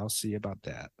 we shall see about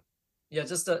that. Yeah,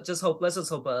 just hope. Let's just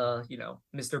hope.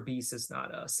 Mr. Beast is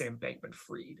not Sam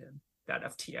Bankman-Fried and that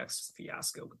FTX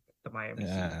fiasco with the Miami Heat.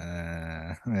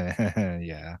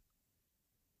 Yeah.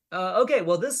 Okay,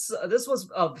 well this was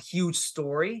a huge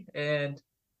story, and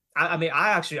I mean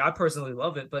I personally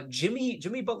love it. But Jimmy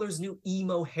Butler's new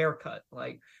emo haircut,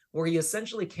 like where he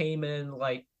essentially came in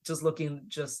like just looking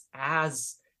just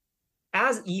as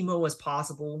emo as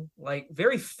possible, like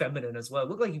very feminine as well. It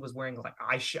looked like he was wearing like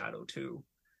eyeshadow too.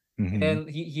 Hmm. And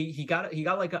he got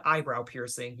like an eyebrow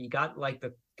piercing. He got like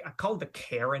I call it the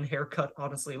Karen haircut.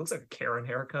 Honestly, it looks like a Karen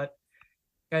haircut.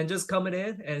 And just coming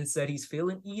in and said he's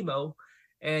feeling emo.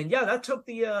 And yeah, that took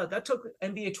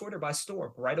NBA Twitter by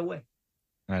storm right away.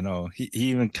 I know he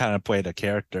even kind of played a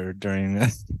character during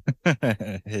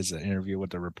his interview with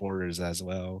the reporters as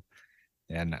well.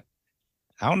 And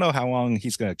I don't know how long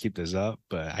he's gonna keep this up,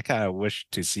 but I kind of wish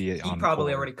to see it He on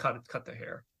probably already court. cut the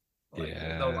hair. Like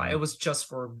no lie, Yeah, it was just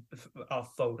for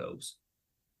photos.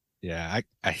 yeah.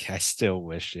 I still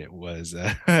wish it was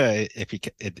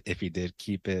if he did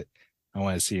keep it. I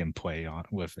want to see him play on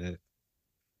with it.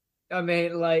 I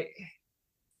mean, like,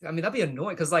 that'd be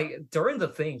annoying because like during the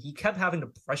thing, he kept having to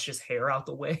brush his hair out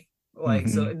the way. Like,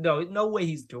 so Hmm. no way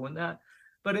he's doing that.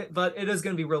 But it is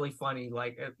gonna be really funny,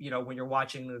 like when you're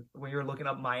when you're looking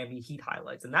up Miami Heat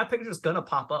highlights, and that picture is gonna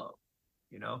pop up.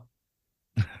 You know.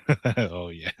 Oh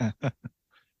yeah.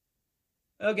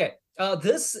 Okay.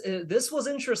 This was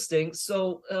interesting.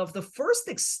 So the first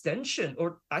extension,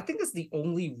 or I think it's the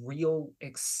only real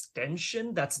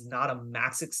extension that's not a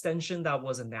max extension that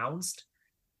was announced.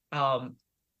 Um,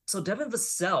 so Devin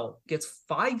Vassell gets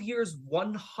 5 years,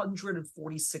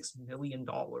 $146 million.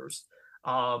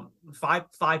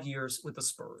 5 years with the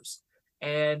Spurs,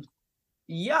 and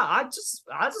yeah, I just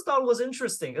thought it was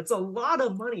interesting. It's a lot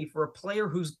of money for a player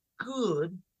who's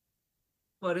good,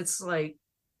 but it's like,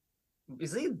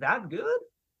 is he that good?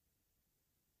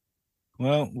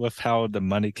 Well, with how the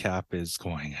money cap is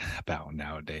going about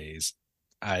nowadays,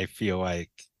 I feel like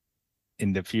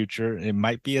in the future it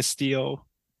might be a steal.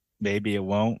 Maybe it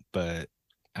won't, but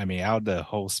I mean, out of the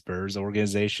whole Spurs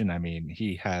organization, I mean,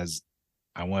 he has,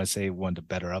 I want to say, one of the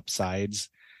better upsides.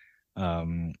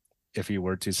 Um, if he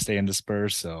were to stay in the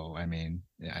Spurs, so I mean,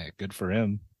 yeah, good for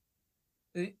him.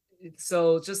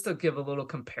 So just to give a little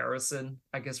comparison,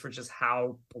 I guess, for just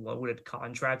how bloated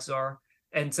contracts are,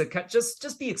 and to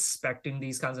just be expecting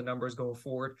these kinds of numbers going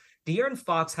forward. De'Aaron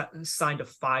Fox signed a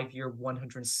 5 year,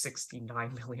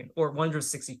 169 million or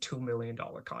 $162 million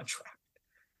contract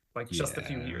like just a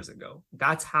few Yeah. years ago.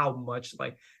 That's how much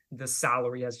like the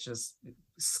salary has just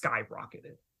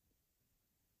skyrocketed.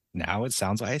 Now it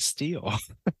sounds like a steal,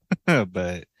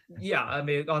 but Yeah, I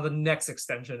mean, on the next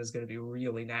extension is going to be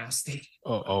really nasty.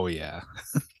 oh yeah,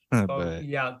 So but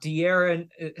yeah, De'Aaron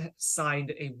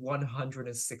signed a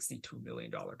 $162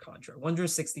 million contract,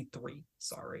 163,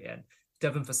 sorry, and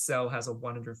Devin Vassell has a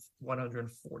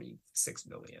 146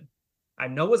 million. I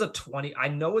know it's a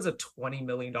 $20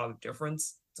 million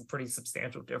difference. It's a pretty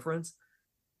substantial difference,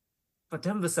 but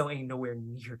Devin Vassell ain't nowhere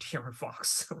near De'Aaron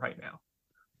Fox right now.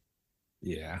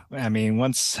 yeah. I mean,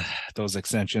 once those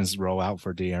extensions roll out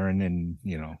for De'Aaron in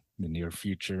the near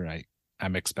future,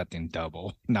 I'm expecting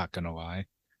double. Not gonna lie.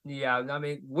 Yeah, I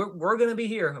mean, we're gonna be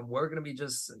here and we're gonna be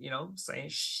just saying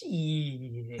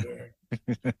shit.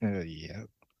 Yeah.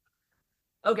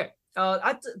 Okay.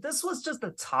 This was just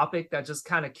a topic that just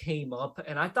kind of came up,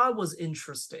 and I thought was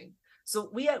interesting.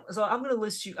 So I'm gonna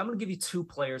list you. I'm gonna give you two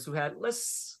players who had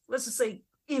let's just say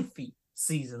iffy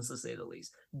seasons to say the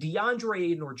least. DeAndre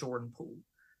Ayton or Jordan Poole,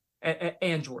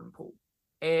 and Jordan Poole,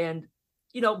 and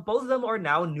both of them are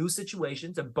now in new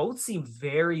situations, and both seem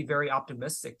very very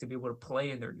optimistic to be able to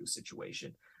play in their new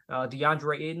situation.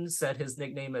 DeAndre Ayton said his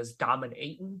nickname is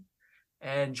Dominating,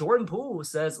 and Jordan Poole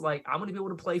says, like, I'm going to be able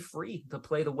to play free, to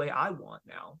play the way I want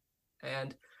now.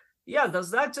 And yeah, does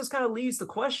that just kind of leaves the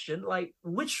question, like,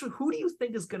 who do you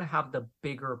think is going to have the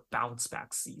bigger bounce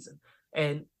back season?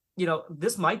 And,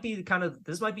 this might be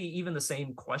even the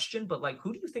same question, but like,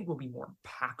 who do you think will be more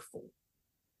impactful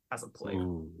as a player?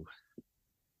 Ooh.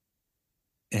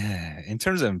 In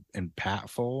terms of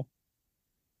impactful,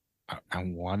 I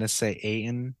want to say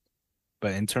Aiton,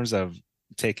 but in terms of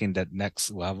taking that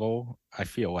next level, I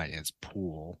feel like it's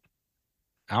Poole.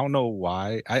 I don't know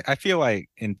why. I feel like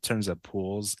in terms of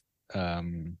Poole's,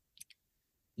 um,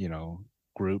 you know,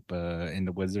 group in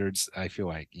the Wizards, I feel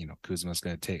like Kuzma's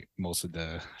going to take most of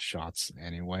the shots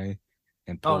anyway,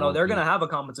 and Oh, Poole no, will they're going to be. have a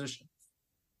competition.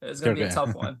 It's going They're to be a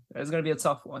gonna. tough one. It's going to be a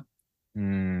tough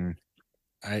one.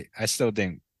 I still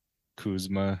think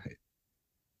Kuzma,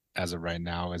 as of right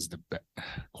now, is the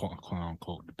quote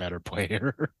unquote the better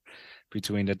player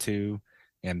between the two,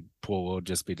 and Poole will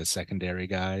just be the secondary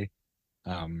guy.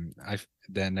 I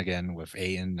then again with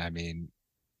Aiden, I mean,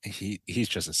 he's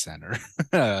just a center.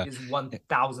 Is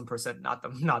 1,000% not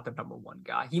the number one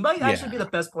guy. He might actually be the Yeah,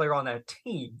 best player on that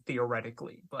team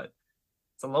theoretically, but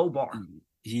it's a low bar.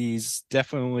 he's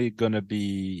definitely gonna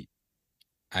be.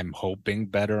 I'm hoping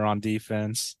better on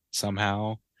defense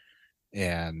somehow,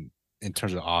 and in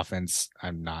terms of offense,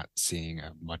 I'm not seeing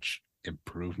a much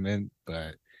improvement.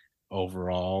 But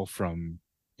overall, from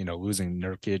losing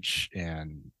Nurkic,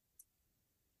 and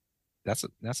that's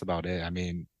about it. I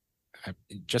mean, I'm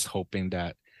just hoping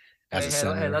that as Hey, a hey, hey,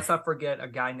 center. let's not forget a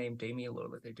guy named Damian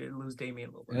Lillard. They did lose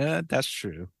Damian Lillard. That's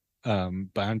true. But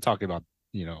I'm talking about,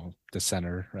 the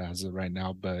center as of right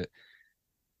now. But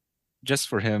just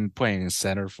for him playing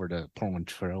center for the Portland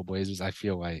Trailblazers, I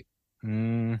feel like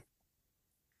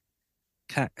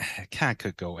can't can't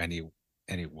could go any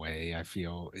way.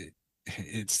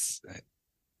 It's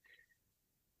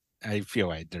I feel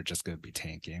like they're just gonna be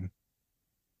tanking.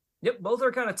 Yep, both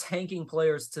are kind of tanking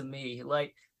players to me.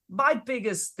 Like, my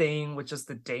biggest thing with just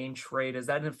the Dame trade is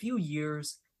that in a few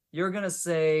years, you're gonna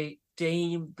say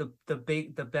Dame, the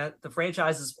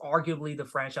franchise is arguably the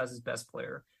franchise's best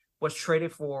player, was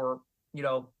traded for,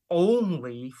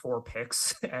 only 4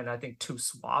 picks and I think 2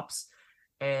 swaps,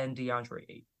 and DeAndre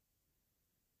Ayton.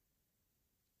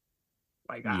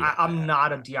 Like, I'm Yeah.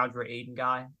 not a DeAndre Ayton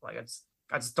guy. Like, it's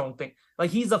I just don't think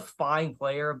like he's a fine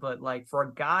player, but like for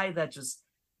a guy that just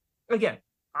again,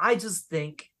 I just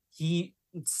think he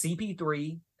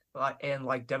CP3 and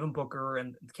like Devin Booker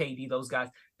and KD, those guys,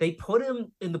 they put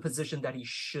him in the position that he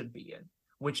should be in,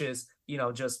 which is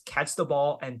just catch the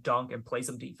ball and dunk and play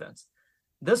some defense.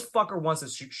 This fucker wants to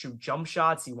shoot jump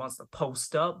shots. He wants to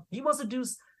post up. He wants to do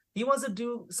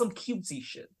some cutesy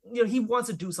shit. He wants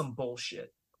to do some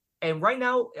bullshit. And right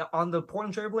now on the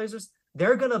Portland Trail Blazers,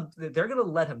 they're gonna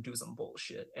let him do some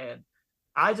bullshit. And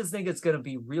I just think it's gonna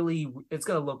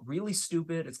look really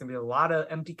stupid. It's gonna be a lot of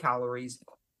empty calories.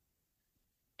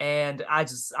 And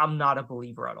I'm not a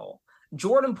believer at all.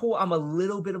 Jordan Poole, I'm a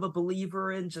little bit of a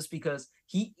believer in just because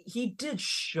he did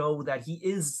show that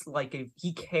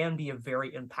he can be a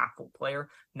very impactful player.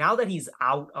 Now that he's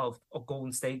out of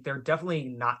Golden State, they're definitely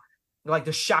not like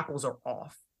the shackles are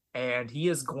off, and he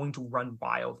is going to run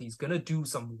wild. He's gonna do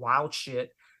some wild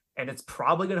shit, and it's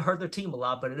probably gonna hurt their team a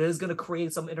lot, but it is gonna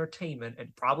create some entertainment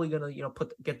and probably gonna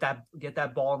get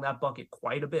that ball in that bucket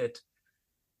quite a bit.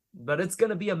 But it's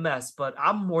gonna be a mess. But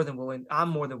I'm more than willing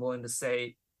to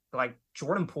say like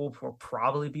Jordan Poole will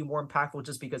probably be more impactful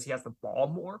just because he has the ball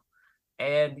more,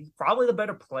 and he's probably the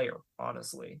better player,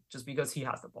 honestly, just because he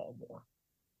has the ball more.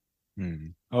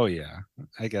 Oh yeah,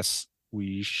 I guess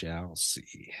we shall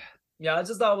see. Yeah, I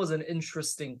just thought it was an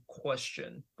interesting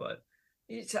question, but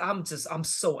I'm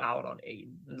so out on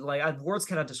Aiden. Like words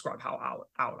cannot describe how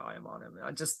out I am on him.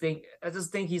 I just think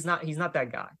he's not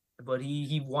that guy, but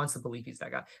he wants to believe he's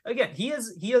that guy. Again, he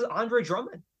is Andre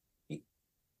Drummond.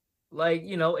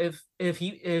 If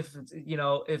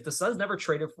the Suns never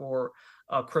traded for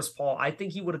Chris Paul, I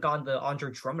think he would have gone the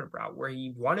Andre Drummond route where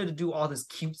he wanted to do all this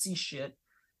cutesy shit,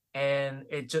 and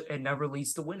it never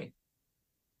leads to winning.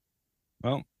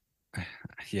 Well,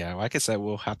 yeah, like I said,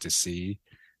 we'll have to see.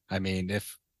 I mean,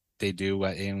 if they do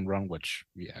let Aiden run, which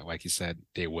yeah, like you said,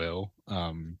 they will.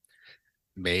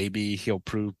 Maybe he'll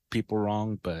prove people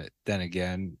wrong, but then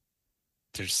again,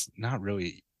 there's not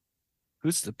really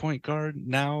who's the point guard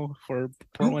now for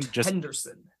Portland? Scoot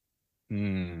Henderson.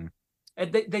 And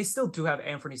they still do have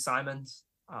Anthony Simons.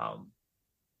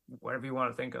 Whatever you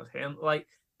want to think of him. Like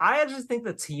I just think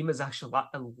the team is actually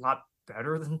a lot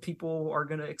better than people are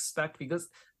gonna expect because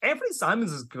Anthony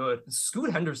Simons is good.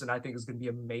 Scoot Henderson, I think, is gonna be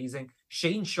amazing.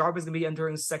 Shane Sharp is gonna be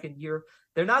entering his second year.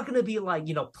 They're not gonna be like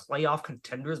playoff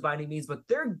contenders by any means, but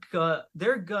they're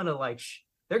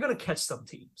gonna catch some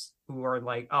teams who are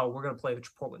like, oh, we're gonna play the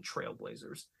Portland Trail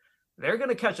Blazers. They're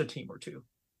gonna catch a team or two.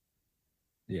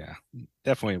 Yeah,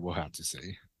 definitely we'll have to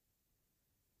see.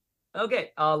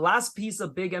 Okay, last piece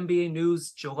of big NBA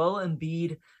news: Joel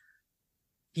Embiid.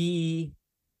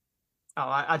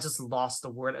 I just lost the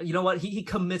word. You know what? He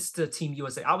commits to Team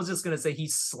USA. I was just gonna say he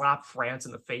slapped France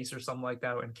in the face or something like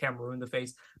that, and Cameroon in the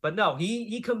face, but no,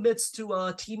 he commits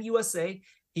to Team USA.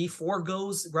 He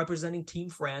forgoes representing Team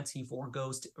France. He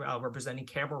forgoes representing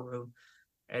Cameroon,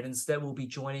 and instead will be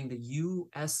joining the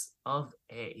US of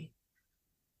A.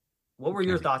 What were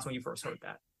your thoughts when you first heard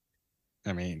that?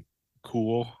 I mean,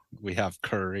 cool. We have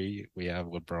Curry, we have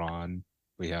LeBron,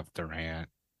 we have Durant.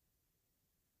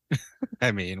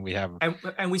 I mean, we have,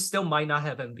 and we still might not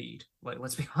have Embiid. Like,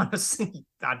 let's be honest.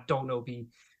 I don't know if he's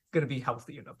going to be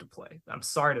healthy enough to play. I'm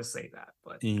sorry to say that,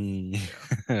 but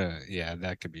yeah,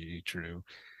 that could be true.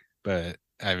 But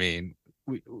I mean,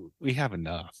 we have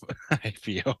enough. I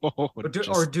feel,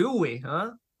 or do we?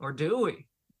 Huh? Or do we?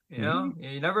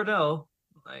 You never know.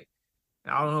 Like,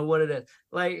 I don't know what it is.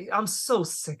 Like, I'm so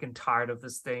sick and tired of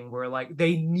this thing where like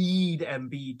they need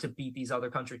Embiid to beat these other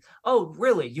countries. Oh,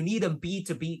 really? You need Embiid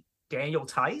to beat Daniel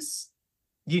Tice?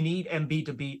 You need Embiid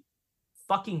to beat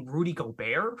fucking Rudy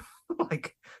Gobert?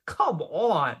 Like, come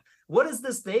on. What is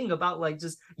this thing about like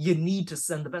just you need to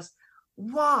send the best?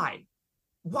 Why?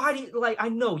 Why do you like? I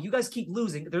know you guys keep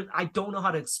losing. I don't know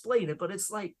how to explain it, but it's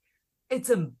like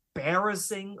it's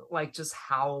embarrassing, like just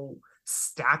how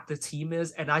stacked the team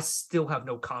is, and I still have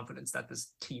no confidence that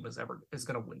this team is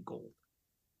going to win gold.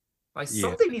 Like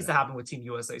something needs to happen with Team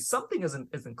USA. Something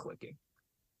isn't clicking.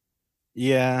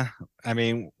 Yeah, I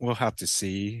mean, we'll have to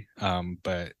see.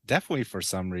 But definitely for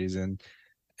some reason,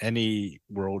 any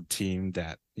world team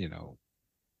that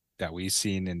that we've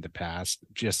seen in the past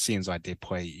just seems like they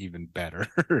play even better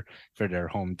for their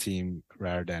home team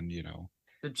rather than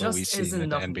there just isn't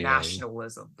enough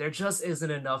nationalism. There just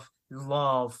isn't enough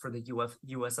love for the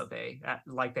US of A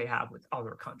like they have with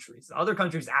other countries. Other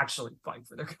countries actually fight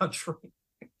for their country.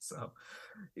 So,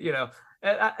 and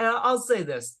I'll say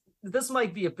this. This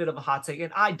might be a bit of a hot take,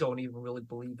 and I don't even really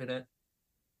believe in it.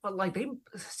 But like Team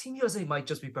USA might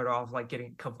just be better off like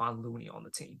getting Kevon Looney on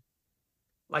the team.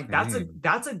 Like that's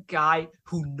a guy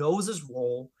who knows his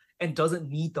role and doesn't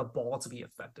need the ball to be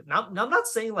effective. Now I'm not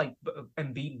saying like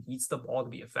Embiid needs the ball to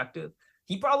be effective.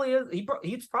 He probably is.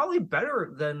 He's probably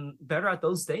better at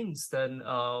those things than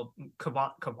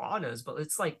Kavan is. But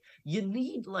it's like you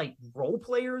need like role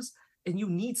players and you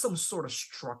need some sort of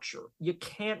structure. You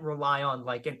can't rely on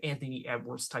like an Anthony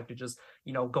Edwards type to just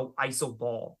go ISO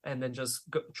ball and then just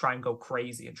try and go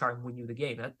crazy and try and win you the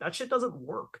game. That shit doesn't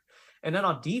work. And then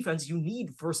on defense, you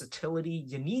need versatility.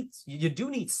 You do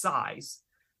need size,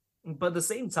 but at the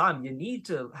same time, you need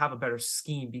to have a better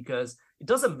scheme because it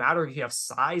doesn't matter if you have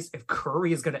size if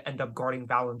Curry is going to end up guarding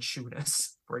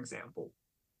Valanciunas, for example.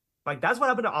 Like that's what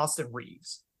happened to Austin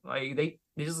Reeves. Like they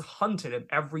just hunted him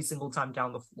every single time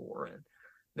down the floor, and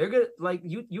they're gonna like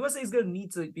USA is gonna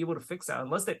need to be able to fix that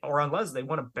unless they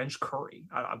want to bench Curry,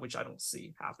 which I don't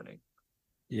see happening.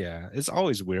 Yeah, it's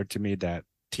always weird to me that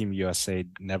Team USA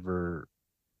never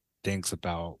thinks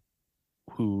about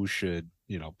who should,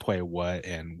 play what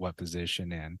and what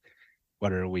position and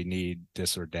whether we need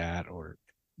this or that or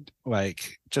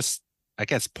like just I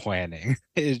guess planning.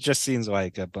 It just seems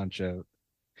like a bunch of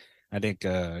I think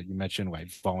you mentioned like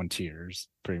volunteers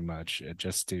pretty much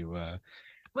just to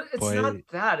But it's not play.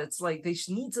 that. It's like they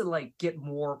need to like get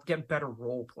better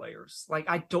role players. Like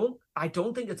I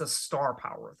don't think it's a star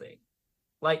power thing.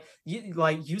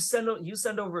 You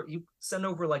send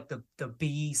over like the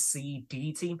B, C,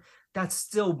 D team. That's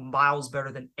still miles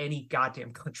better than any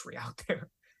goddamn country out there.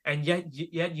 And yet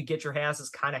you get your asses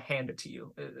kind of handed to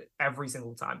you every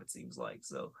single time, it seems like.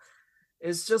 So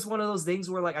it's just one of those things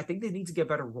where like I think they need to get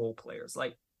better role players.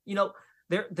 Like,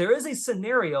 there is a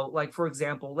scenario, like for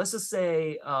example, let's just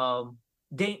say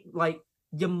Dame, like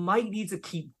you might need to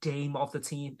keep Dame off the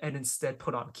team and instead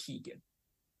put on Keegan.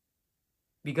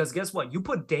 Because guess what? You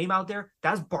put Dame out there,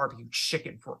 that's barbecue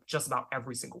chicken for just about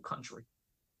every single country.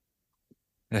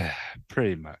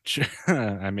 Pretty much.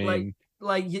 I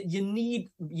Like mean, you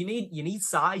need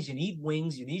size, you need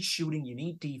wings, you need shooting, you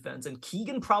need defense, and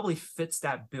Keegan probably fits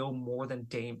that bill more than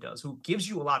Dame does, who gives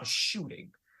you a lot of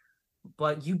shooting,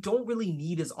 but you don't really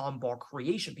need his on-ball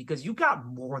creation because you got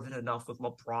more than enough with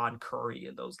LeBron, Curry,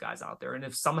 and those guys out there. And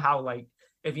if somehow like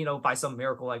if by some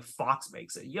miracle like Fox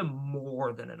makes it, you have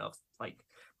more than enough. Like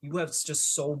you have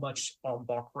just so much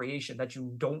on-ball creation that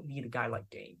you don't need a guy like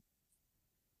Dame.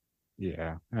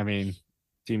 yeah. I mean,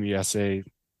 Team USA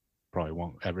probably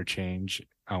won't ever change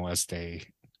unless they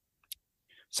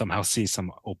somehow see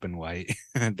some open light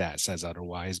that says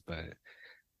otherwise. But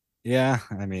yeah,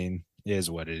 I mean, it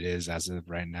is what it is as of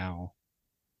right now.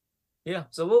 Yeah,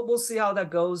 so we'll see how that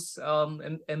goes.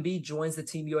 And Embiid joins the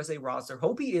Team USA roster.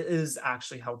 Hope he is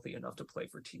actually healthy enough to play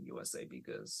for Team USA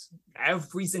because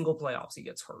every single playoffs he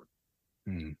gets hurt.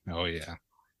 Oh yeah.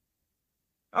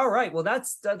 All right, well that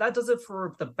does it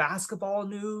for the basketball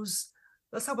news.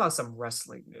 Let's talk about some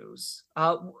wrestling news.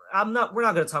 We're not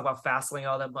going to talk about Fastlane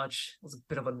all that much. It was a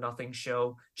bit of a nothing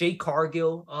show. Jade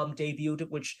Cargill debuted,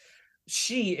 which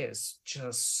she is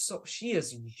so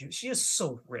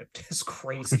ripped. It's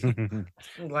crazy.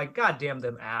 Like goddamn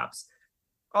them abs.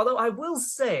 Although I will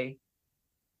say,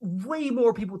 way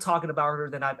more people talking about her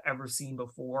than I've ever seen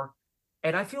before.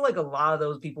 And I feel like a lot of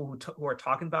those people who are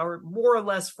talking about her, more or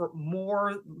less, for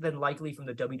more than likely from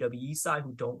the WWE side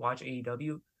who don't watch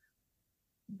AEW,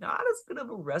 not as good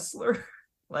of a wrestler.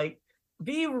 Like,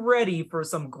 be ready for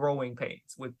some growing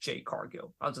pains with Jade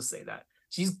Cargill. I'll just say that.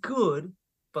 She's good,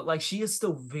 but like she is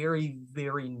still very,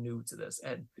 very new to this.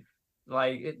 And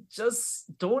like it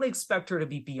just don't expect her to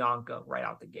be Bianca right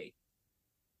out the gate.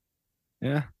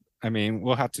 Yeah. I mean,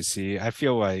 we'll have to see. I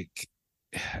feel like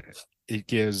it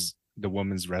gives the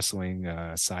women's wrestling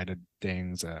side of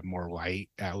things more light,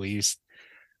 at least.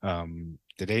 Did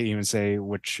they even say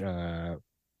which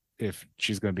if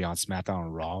she's going to be on SmackDown or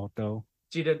Raw though?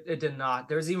 It did not.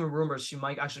 There's even rumors she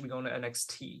might actually be going to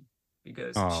NXT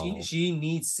because Oh, she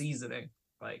needs seasoning.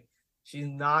 Like she's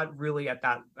not really at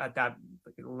that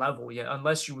level yet,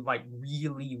 unless you would like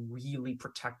really, really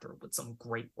protect her with some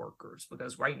great workers.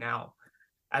 Because right now,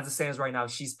 as it stands right now,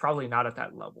 she's probably not at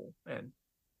that level. And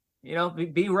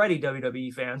be ready,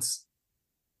 WWE fans.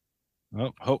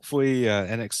 well, hopefully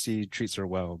NXT treats her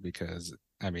well because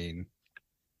I mean,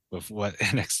 with what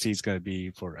NXT is going to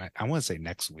be for, I want to say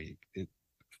next week, it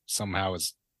somehow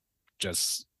is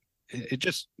just it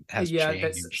just has Yeah,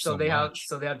 that's changed so much.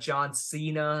 so they have John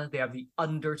Cena, they have the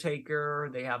Undertaker,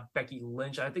 they have Becky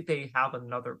Lynch. I think they have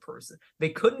another person. They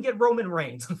couldn't get Roman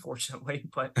Reigns, unfortunately,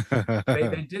 but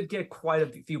they did get quite a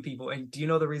few people. And do you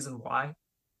know the reason why?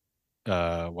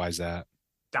 Why is that?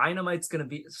 Dynamite's going to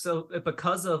be so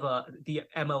because of the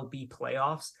MLB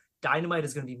playoffs. Dynamite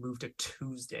is going to be moved to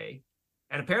Tuesday,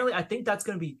 and apparently, I think that's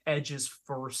going to be Edge's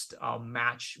first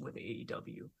match with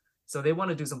AEW. So they want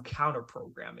to do some counter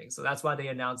programming. So that's why they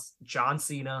announced John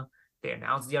Cena, they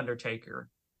announced The Undertaker,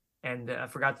 and I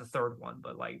forgot the third one,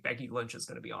 but like Becky Lynch is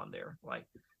going to be on there. Like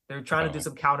they're trying to do Oh,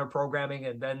 some counter programming,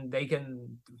 and then they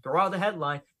can throw out the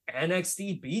headline: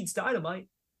 NXT beats Dynamite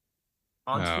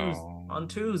on oh,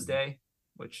 Tuesday,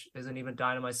 which isn't even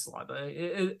Dynamite slot. But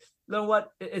you know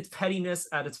what? It's pettiness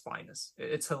at its finest.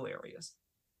 It's hilarious.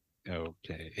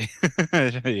 okay.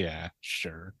 Yeah,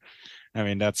 sure. I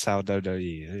mean, that's how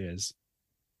WWE is.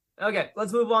 Okay,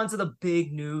 let's move on to the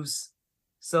big news.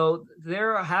 So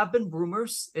there have been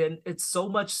rumors, and it's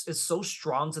so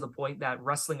strong to the point that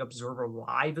Wrestling Observer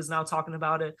Live is now talking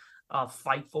about it.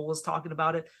 Fightful is talking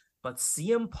about it, but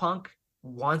CM Punk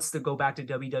wants to go back to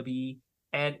WWE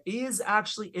and is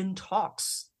actually in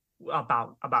talks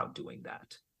about doing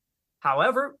that.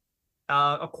 However,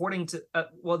 according to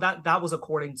well, that was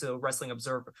according to Wrestling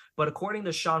Observer, but according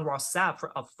to Sean Ross Sapp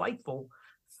of Fightful,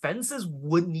 fences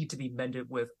would need to be mended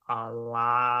with a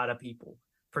lot of people,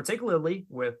 particularly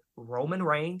with Roman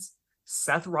Reigns,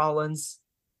 Seth Rollins,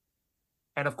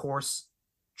 and of course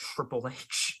Triple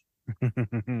H.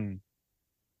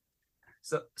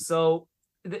 So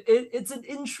it's an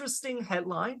interesting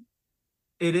headline.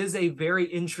 It is a very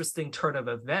interesting turn of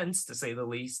events, to say the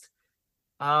least.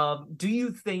 Do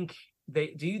you think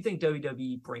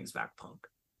WWE brings back Punk?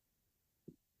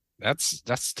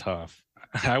 That's tough.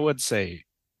 I would say,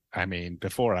 I mean,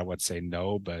 before I would say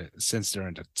no, but since they're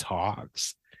in the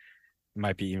talks, it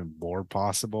might be even more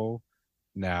possible.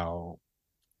 Now,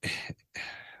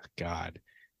 God,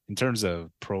 in terms of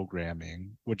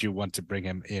programming, would you want to bring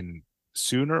him in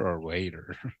sooner or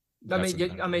later? That's I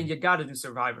another mean, one. you got to do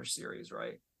Survivor Series,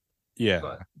 right?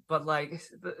 Yeah, But like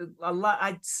a lot.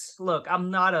 I'm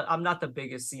not the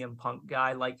biggest CM Punk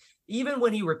guy. Like even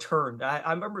when he returned, I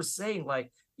remember saying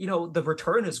like, you know, the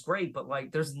return is great, but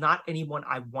like there's not anyone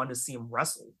I want to see him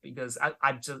wrestle because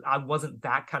I wasn't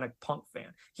that kind of Punk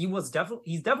fan. He's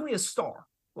definitely a star.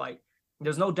 Like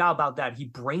there's no doubt about that. He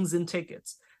brings in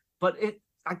tickets, but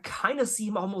I kind of see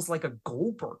him almost like a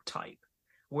Goldberg type,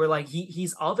 where like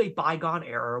he's of a bygone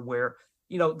era where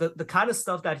you know the kind of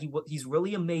stuff that he's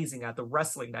really amazing at, the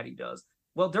wrestling that he does.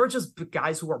 Well, there are just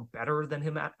guys who are better than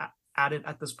him at it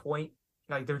at this point.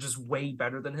 Like they're just way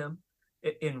better than him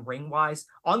in ring wise.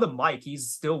 On the mic, he's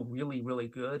still really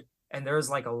good, and there's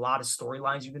like a lot of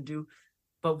storylines you can do.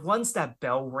 But once that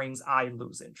bell rings, I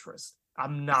lose interest.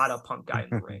 I'm not a Punk guy in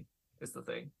the ring. Is the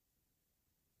thing.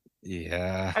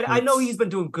 yeah, I know he's been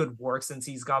doing good work since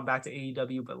he's gone back to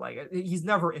AEW, but like he's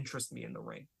never interested me in the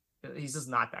ring. He's just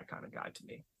not that kind of guy to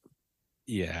me.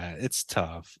 yeah, it's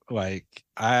tough. Like,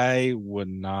 I would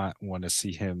not want to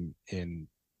see him in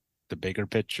the bigger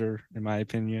picture, in my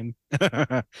opinion.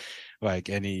 Like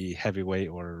any heavyweight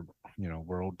or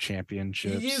world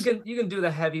championships. You can do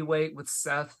the heavyweight with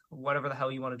Seth, whatever the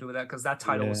hell you want to do with that, because that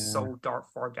title is Yeah, so dark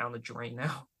far down the drain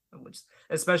now. Which,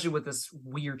 especially with this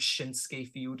weird Shinsuke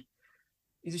feud.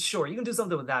 Sure, you can do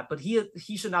something with that, but he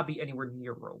should not be anywhere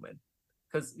near Roman.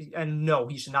 And no,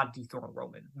 he should not dethrone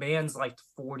Roman. Man's like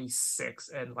 46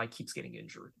 and like keeps getting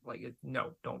injured. Like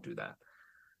no, don't do that.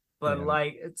 But yeah.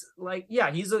 like it's like yeah,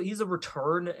 he's a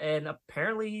return, and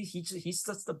apparently he's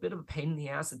just a bit of a pain in the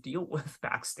ass to deal with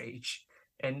backstage.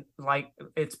 And like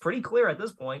it's pretty clear at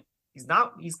this point, he's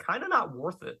kind of not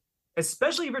worth it,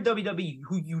 especially for WWE,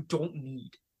 who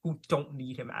don't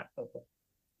need him at all.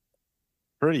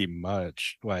 Pretty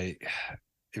much. Like,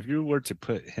 if you were to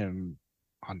put him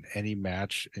on any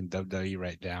match in WWE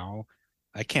right now,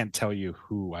 I can't tell you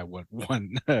who I would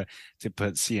want to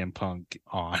put CM Punk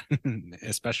on,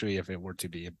 especially if it were to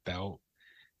be a belt.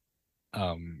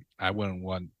 I wouldn't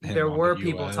want him There on the were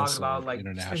people talking US about or like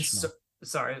international.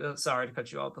 sorry to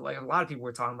cut you off, but like a lot of people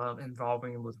were talking about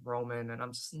involving him with Roman, and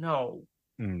I'm just no.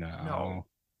 No,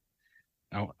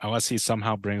 unless he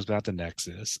somehow brings back the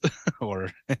Nexus or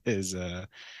his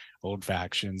old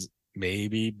factions,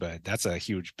 maybe. But that's a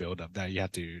huge buildup that you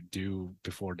have to do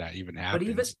before that even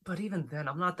happens. But even then,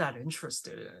 I'm not that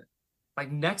interested in it. Like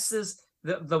Nexus,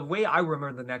 the way I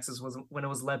remember the Nexus was when it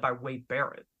was led by Wade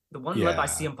Barrett. The one led by Yeah,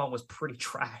 CM Punk was pretty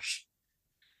trash.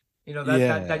 You know that you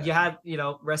yeah, had, you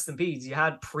know, rest in peace. You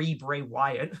had pre Bray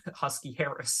Wyatt, Husky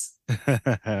Harris. You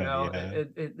know, yeah.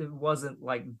 it wasn't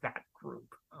like that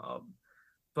group.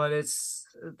 But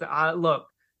look,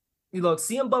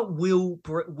 CM Punk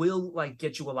will like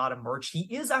get you a lot of merch. He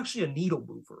is actually a needle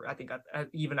mover, I think,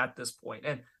 even at this point.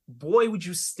 And boy, would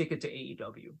you stick it to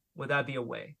AEW? Would that be a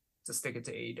way to stick it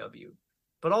to AEW?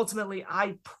 But ultimately,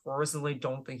 I personally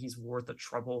don't think he's worth the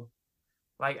trouble.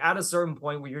 Like at a certain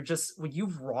point where when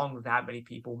you've wronged that many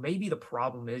people, maybe the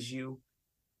problem is you,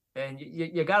 and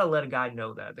you got to let a guy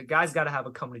know that the guy's got to have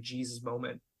a come to Jesus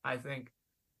moment. I think.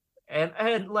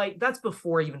 And like that's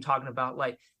before even talking about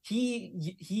like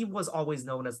he was always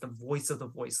known as the voice of the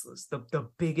voiceless, the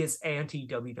biggest anti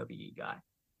WWE guy.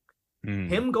 Mm,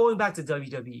 Him going back to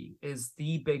WWE is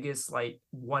the biggest like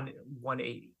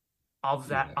 180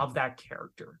 yeah, of that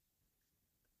character.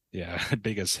 yeah,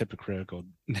 biggest hypocritical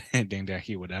thing that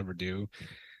he would ever do.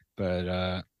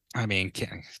 But I mean,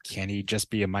 can he just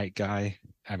be a mic guy?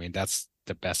 I mean, that's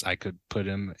the best I could put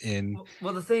him in.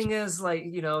 Well, the thing is, like,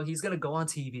 he's gonna go on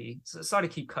TV. So sorry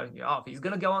to keep cutting you off. He's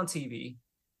gonna go on TV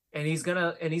and he's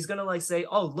gonna like say,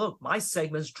 "Oh, look, my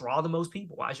segments draw the most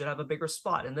people. I should have a bigger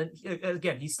spot." And then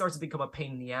again, he starts to become a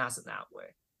pain in the ass in that way.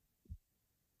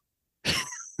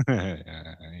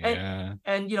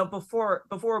 And Yeah.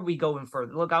 before we go in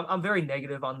further, look, I'm very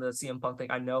negative on the CM Punk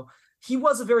thing. I know he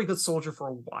was a very good soldier for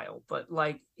a while, but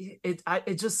like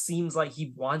it just seems like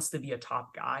he wants to be a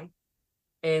top guy.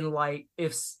 And like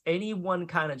if anyone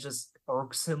kind of just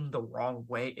irks him the wrong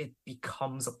way, it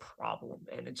becomes a problem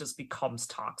and it just becomes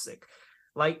toxic.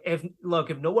 Like if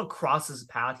no one crosses his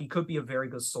path, he could be a very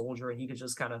good soldier and he could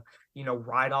just kind of,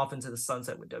 ride off into the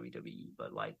sunset with WWE.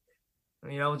 But like,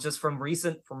 just from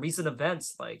recent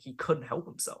events, like he couldn't help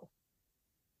himself.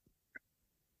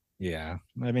 Yeah.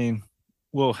 I mean,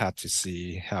 we'll have to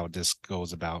see how this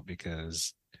goes about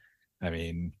because I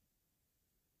mean,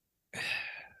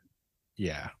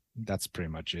 yeah, that's pretty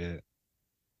much it.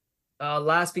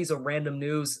 Last piece of random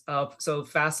news. So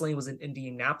Fastlane was in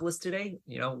Indianapolis today,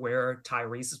 where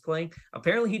Tyrese is playing.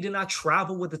 Apparently, he did not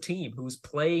travel with the team who's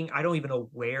playing. I don't even know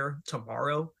where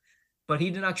tomorrow, but he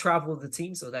did not travel with the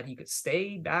team so that he could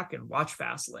stay back and watch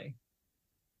Fastlane.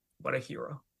 What a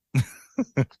hero.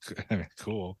 I mean,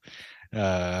 cool.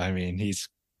 I mean, he's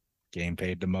getting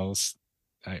paid the most.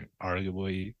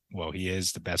 Arguably, well, he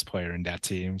is the best player in that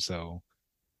team. So,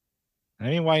 I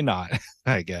mean, why not?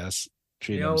 I guess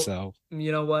treat You know, himself.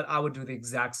 you know what? I would do the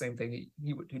exact same thing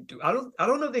he would do. I don't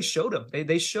know if they showed him.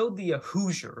 They showed the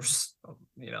Hoosiers,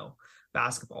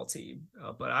 basketball team,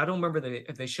 but I don't remember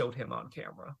if they showed him on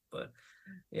camera. But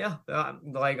yeah,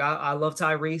 like I love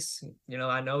Tyrese.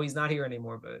 I know he's not here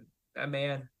anymore, but that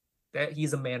man, that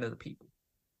he's a man of the people.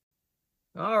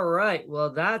 All right,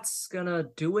 well that's gonna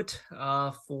do it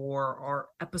for our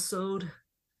episode,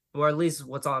 or at least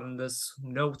what's on this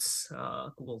notes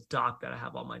Google Doc that I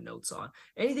have all my notes on.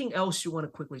 Anything else you want to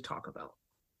quickly talk about?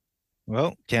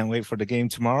 Well, can't wait for the game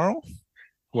tomorrow.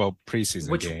 Well, preseason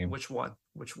Which game. which one?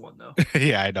 Which one though?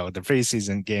 Yeah, I know the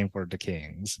preseason game for the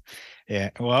Kings.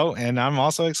 Yeah, well, and I'm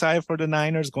also excited for the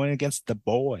Niners going against the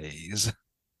boys.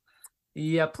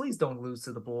 Yeah, please don't lose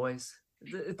to the boys.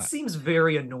 It Uh, seems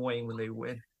very annoying when they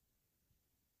win.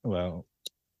 Well,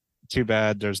 too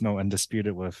bad there's no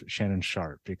undisputed with Shannon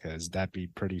Sharp because that'd be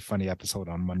pretty funny episode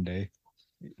on Monday.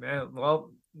 Man,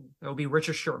 well, it'll be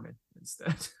Richard Sherman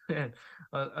instead, and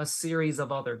a series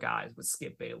of other guys with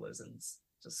Skip Bayless and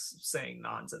just saying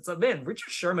nonsense. Man,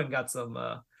 Richard Sherman got some.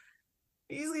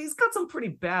 He's got some pretty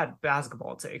bad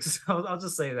basketball takes. I'll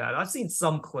just say that. I've seen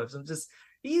some clips. And just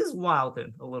he's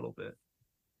wilding a little bit.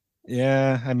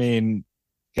 Yeah, I mean,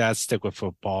 gotta stick with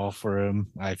football for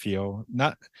him. I feel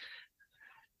not.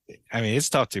 I mean, it's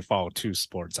tough to follow two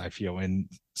sports. I feel in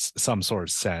some sort of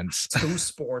sense. Two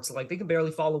sports, like they can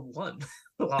barely follow one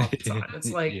a lot of the time.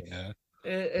 It's like Yeah.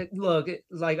 look,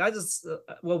 like I just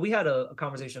well, we had a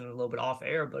conversation a little bit off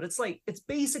air, but it's like it's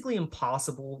basically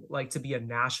impossible like to be a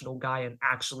national guy and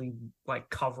actually like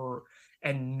cover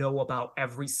and know about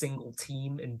every single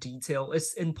team in detail.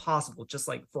 It's impossible just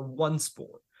like for one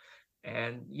sport.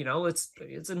 And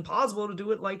it's impossible to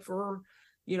do it like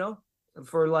you know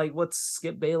for like what's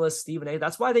Skip Bayless, Stephen A.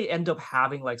 That's why they end up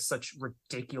having like such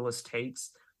ridiculous takes.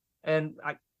 And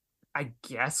I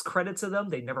guess credit to them,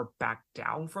 they never back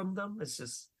down from them. It's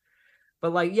just,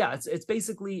 but like, yeah, it's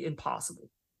basically impossible.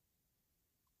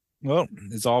 Well,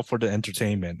 it's all for the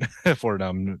entertainment for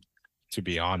them, to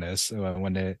be honest,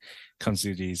 when it comes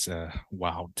to these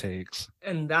wild takes.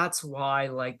 And that's why,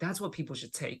 like, that's what people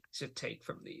should take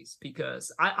from these,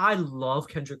 because I love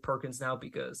Kendrick Perkins now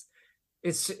because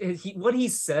what he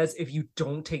says, if you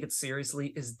don't take it seriously,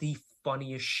 is the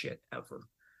funniest shit ever.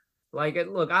 Like,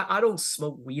 look, I don't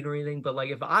smoke weed or anything, but like,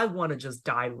 if I want to just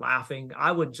die laughing,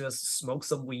 I would just smoke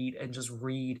some weed and just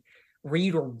read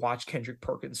or watch Kendrick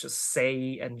Perkins just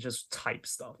say and just type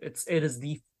stuff. It is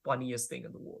the funniest thing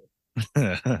in the world.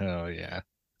 Oh yeah.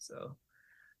 So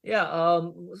yeah,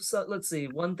 so let's see.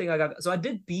 One thing I got, so I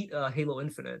did beat Halo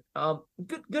Infinite.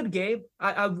 Good game.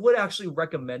 I would actually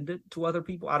recommend it to other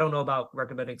people. I don't know about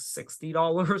recommending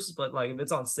 $60, but like if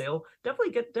it's on sale,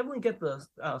 definitely get the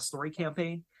story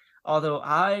campaign. Although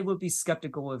I would be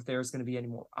skeptical if there's going to be any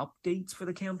more updates for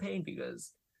the campaign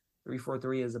because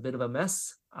 343 is a bit of a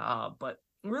mess. But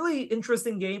really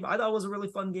interesting game. I thought it was a really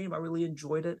fun game. I really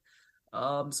enjoyed it.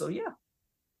 So yeah.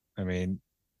 I mean,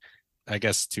 I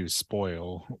guess to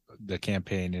spoil the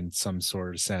campaign in some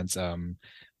sort of sense,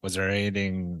 was there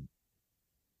anything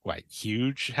like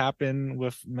huge happen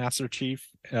with Master Chief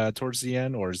towards the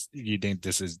end, or you think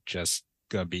this is just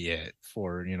gonna be it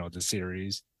for the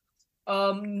series?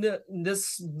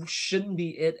 This shouldn't be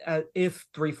it if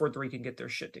 343 can get their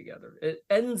shit together. It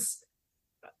ends.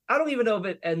 I don't even know if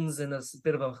it ends in a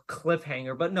bit of a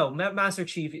cliffhanger, but no, Master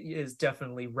Chief is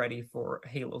definitely ready for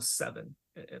Halo 7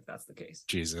 if that's the case.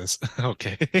 Jesus.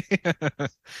 Okay.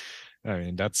 I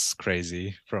mean, that's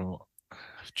crazy from,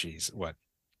 geez, what,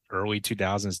 early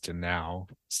 2000s to now,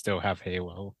 still have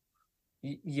Halo.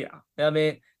 Yeah, I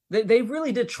mean, they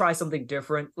really did try something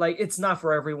different. Like it's not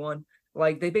for everyone.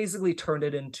 Like they basically turned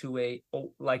it into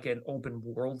like an open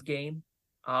world game.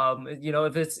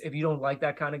 If you don't like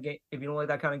that kind of game, if you don't like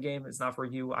that kind of game, it's not for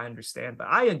you. I understand, but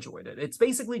I enjoyed it. It's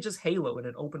basically just Halo in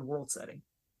an open world setting.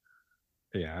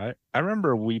 Yeah, I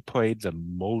remember we played the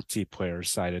multiplayer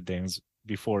side of things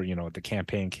before, the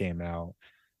campaign came out.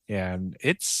 And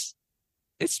it's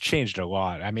changed a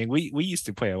lot. I mean, we used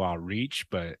to play a lot of Reach,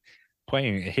 but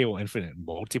playing Halo Infinite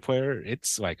multiplayer,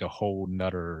 it's like a whole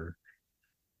nother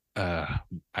uh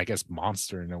I guess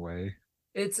monster in a way.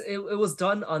 It was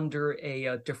done under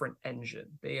a different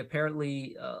engine. They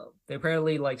apparently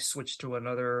like switched to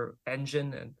another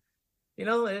engine, and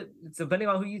it's depending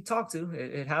on who you talk to,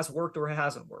 it has worked or it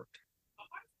hasn't worked.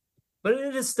 But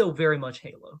it is still very much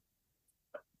Halo.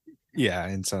 Yeah,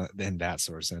 in that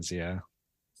sort of sense, yeah.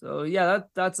 So yeah,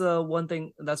 that's one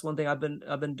thing. That's one thing I've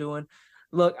been doing.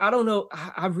 Look, I don't know.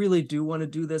 I really do want to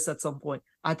do this at some point.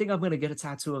 I think I'm gonna get a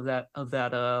tattoo of that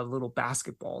little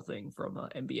basketball thing from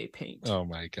NBA Paint, Oh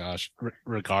my gosh.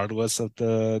 Regardless of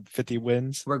the 50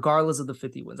 wins. regardless of the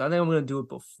 50 wins. I think I'm gonna do it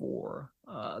before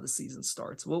the season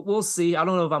starts. We'll see. I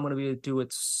don't know if I'm gonna be able to do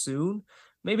it soon.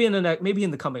 Maybe in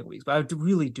the coming weeks, but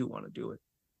really do want to do it.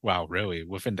 Wow, really?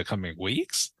 Within the coming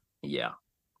weeks? Yeah.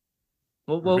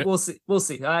 We'll see. We'll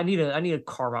see. I need to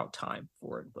carve out time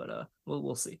for it, but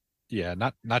we'll see. Yeah,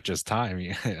 not just time.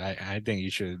 I think you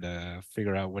should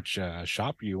figure out which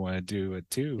shop you want to do it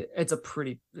too. It's a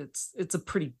pretty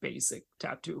basic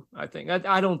tattoo. I think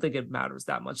I don't think it matters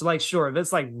that much. Like, sure, if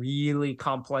it's like really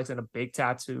complex and a big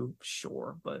tattoo,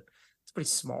 sure, but it's a pretty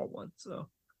small one. So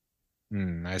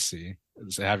I see.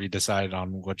 So have you decided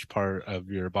on which part of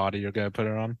your body you're gonna put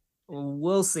it on?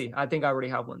 we'll see. I think I already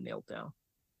have one nailed down,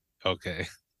 Okay.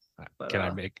 but Can I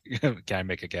make can I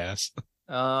make a guess?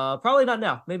 probably not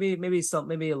now. Maybe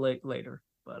later,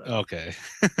 but Okay.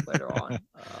 later on.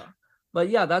 But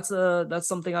yeah, that's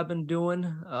something I've been doing.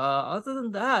 Other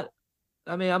than that,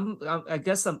 I mean, I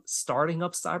guess I'm starting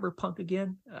up Cyberpunk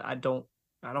again. I don't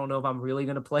know if I'm really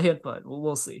gonna play it, but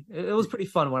we'll see. It was pretty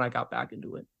fun when I got back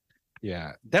into it.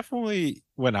 Yeah, definitely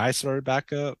when I started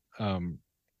back up,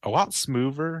 a lot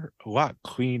smoother, a lot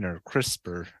cleaner,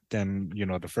 crisper than,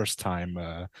 the first time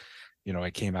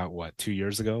it came out what, 2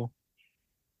 years ago?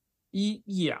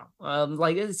 Yeah,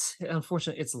 like it's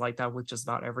unfortunate it's like that with just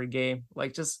about every game.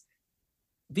 Like, just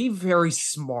be very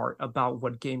smart about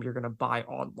what game you're gonna buy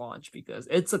on launch because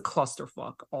it's a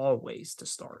clusterfuck always to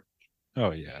start.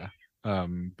 Oh yeah.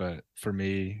 But for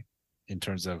me, in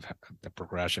terms of the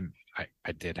progression,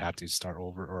 I did have to start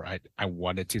over, or I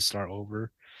wanted to start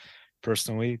over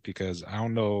personally, because I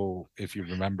don't know if you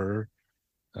remember,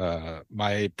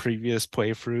 my previous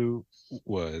playthrough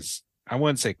was, I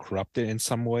wouldn't say corrupted in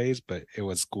some ways, but it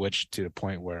was glitched to the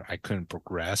point where I couldn't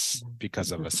progress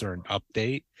because of a certain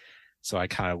update. So I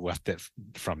kind of left it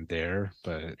from there.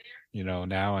 But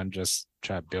now I'm just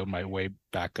trying to build my way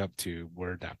back up to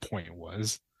where that point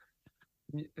was.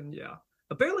 And yeah,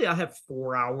 apparently I have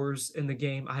 4 hours in the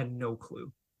game. I had no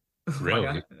clue. Like,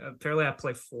 Really? apparently I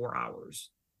play 4 hours.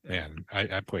 Yeah. Man,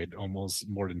 I played almost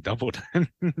more than double than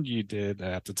you did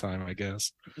at the time, I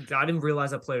guess. I didn't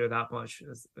realize I played her that much.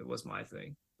 It was my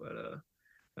thing, but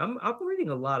I'm reading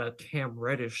a lot of Cam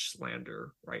Reddish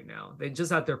slander right now. They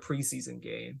just had their preseason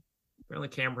game. Apparently,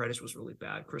 Cam Reddish was really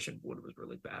bad. Christian Wood was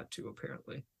really bad too.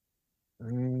 Apparently,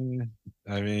 Mm,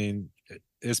 I mean,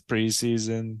 it's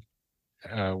preseason.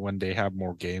 When they have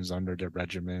more games under their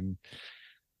regimen,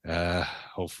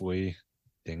 hopefully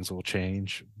things will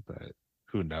change, but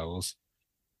who knows?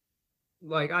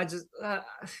 like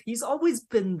he's always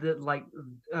been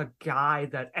a guy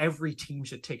that every team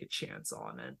should take a chance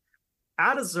on, and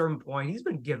at a certain point, he's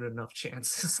been given enough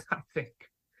chances. I think.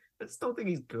 I just don't think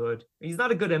he's good. He's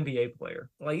not a good NBA player.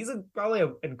 Like, he's probably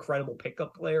an incredible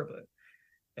pickup player, but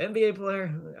NBA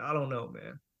player, I don't know,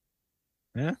 man.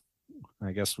 Yeah,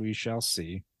 I guess we shall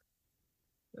see.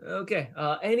 Okay.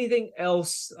 Anything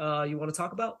else you want to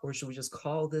talk about, or should we just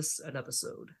call this an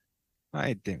episode?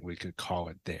 I think we could call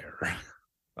it there.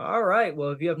 All right. Well,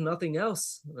 if you have nothing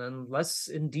else, then let's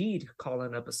indeed call it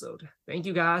an episode. Thank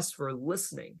you guys for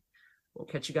listening. We'll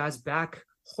catch you guys back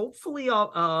hopefully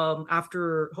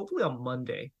hopefully on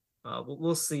Monday.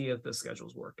 We'll see if the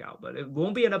schedules work out, but it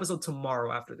won't be an episode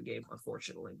tomorrow after the game,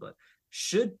 unfortunately, but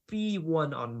should be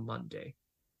one on Monday.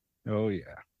 Oh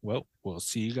yeah. Well, we'll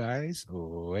see you guys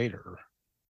later.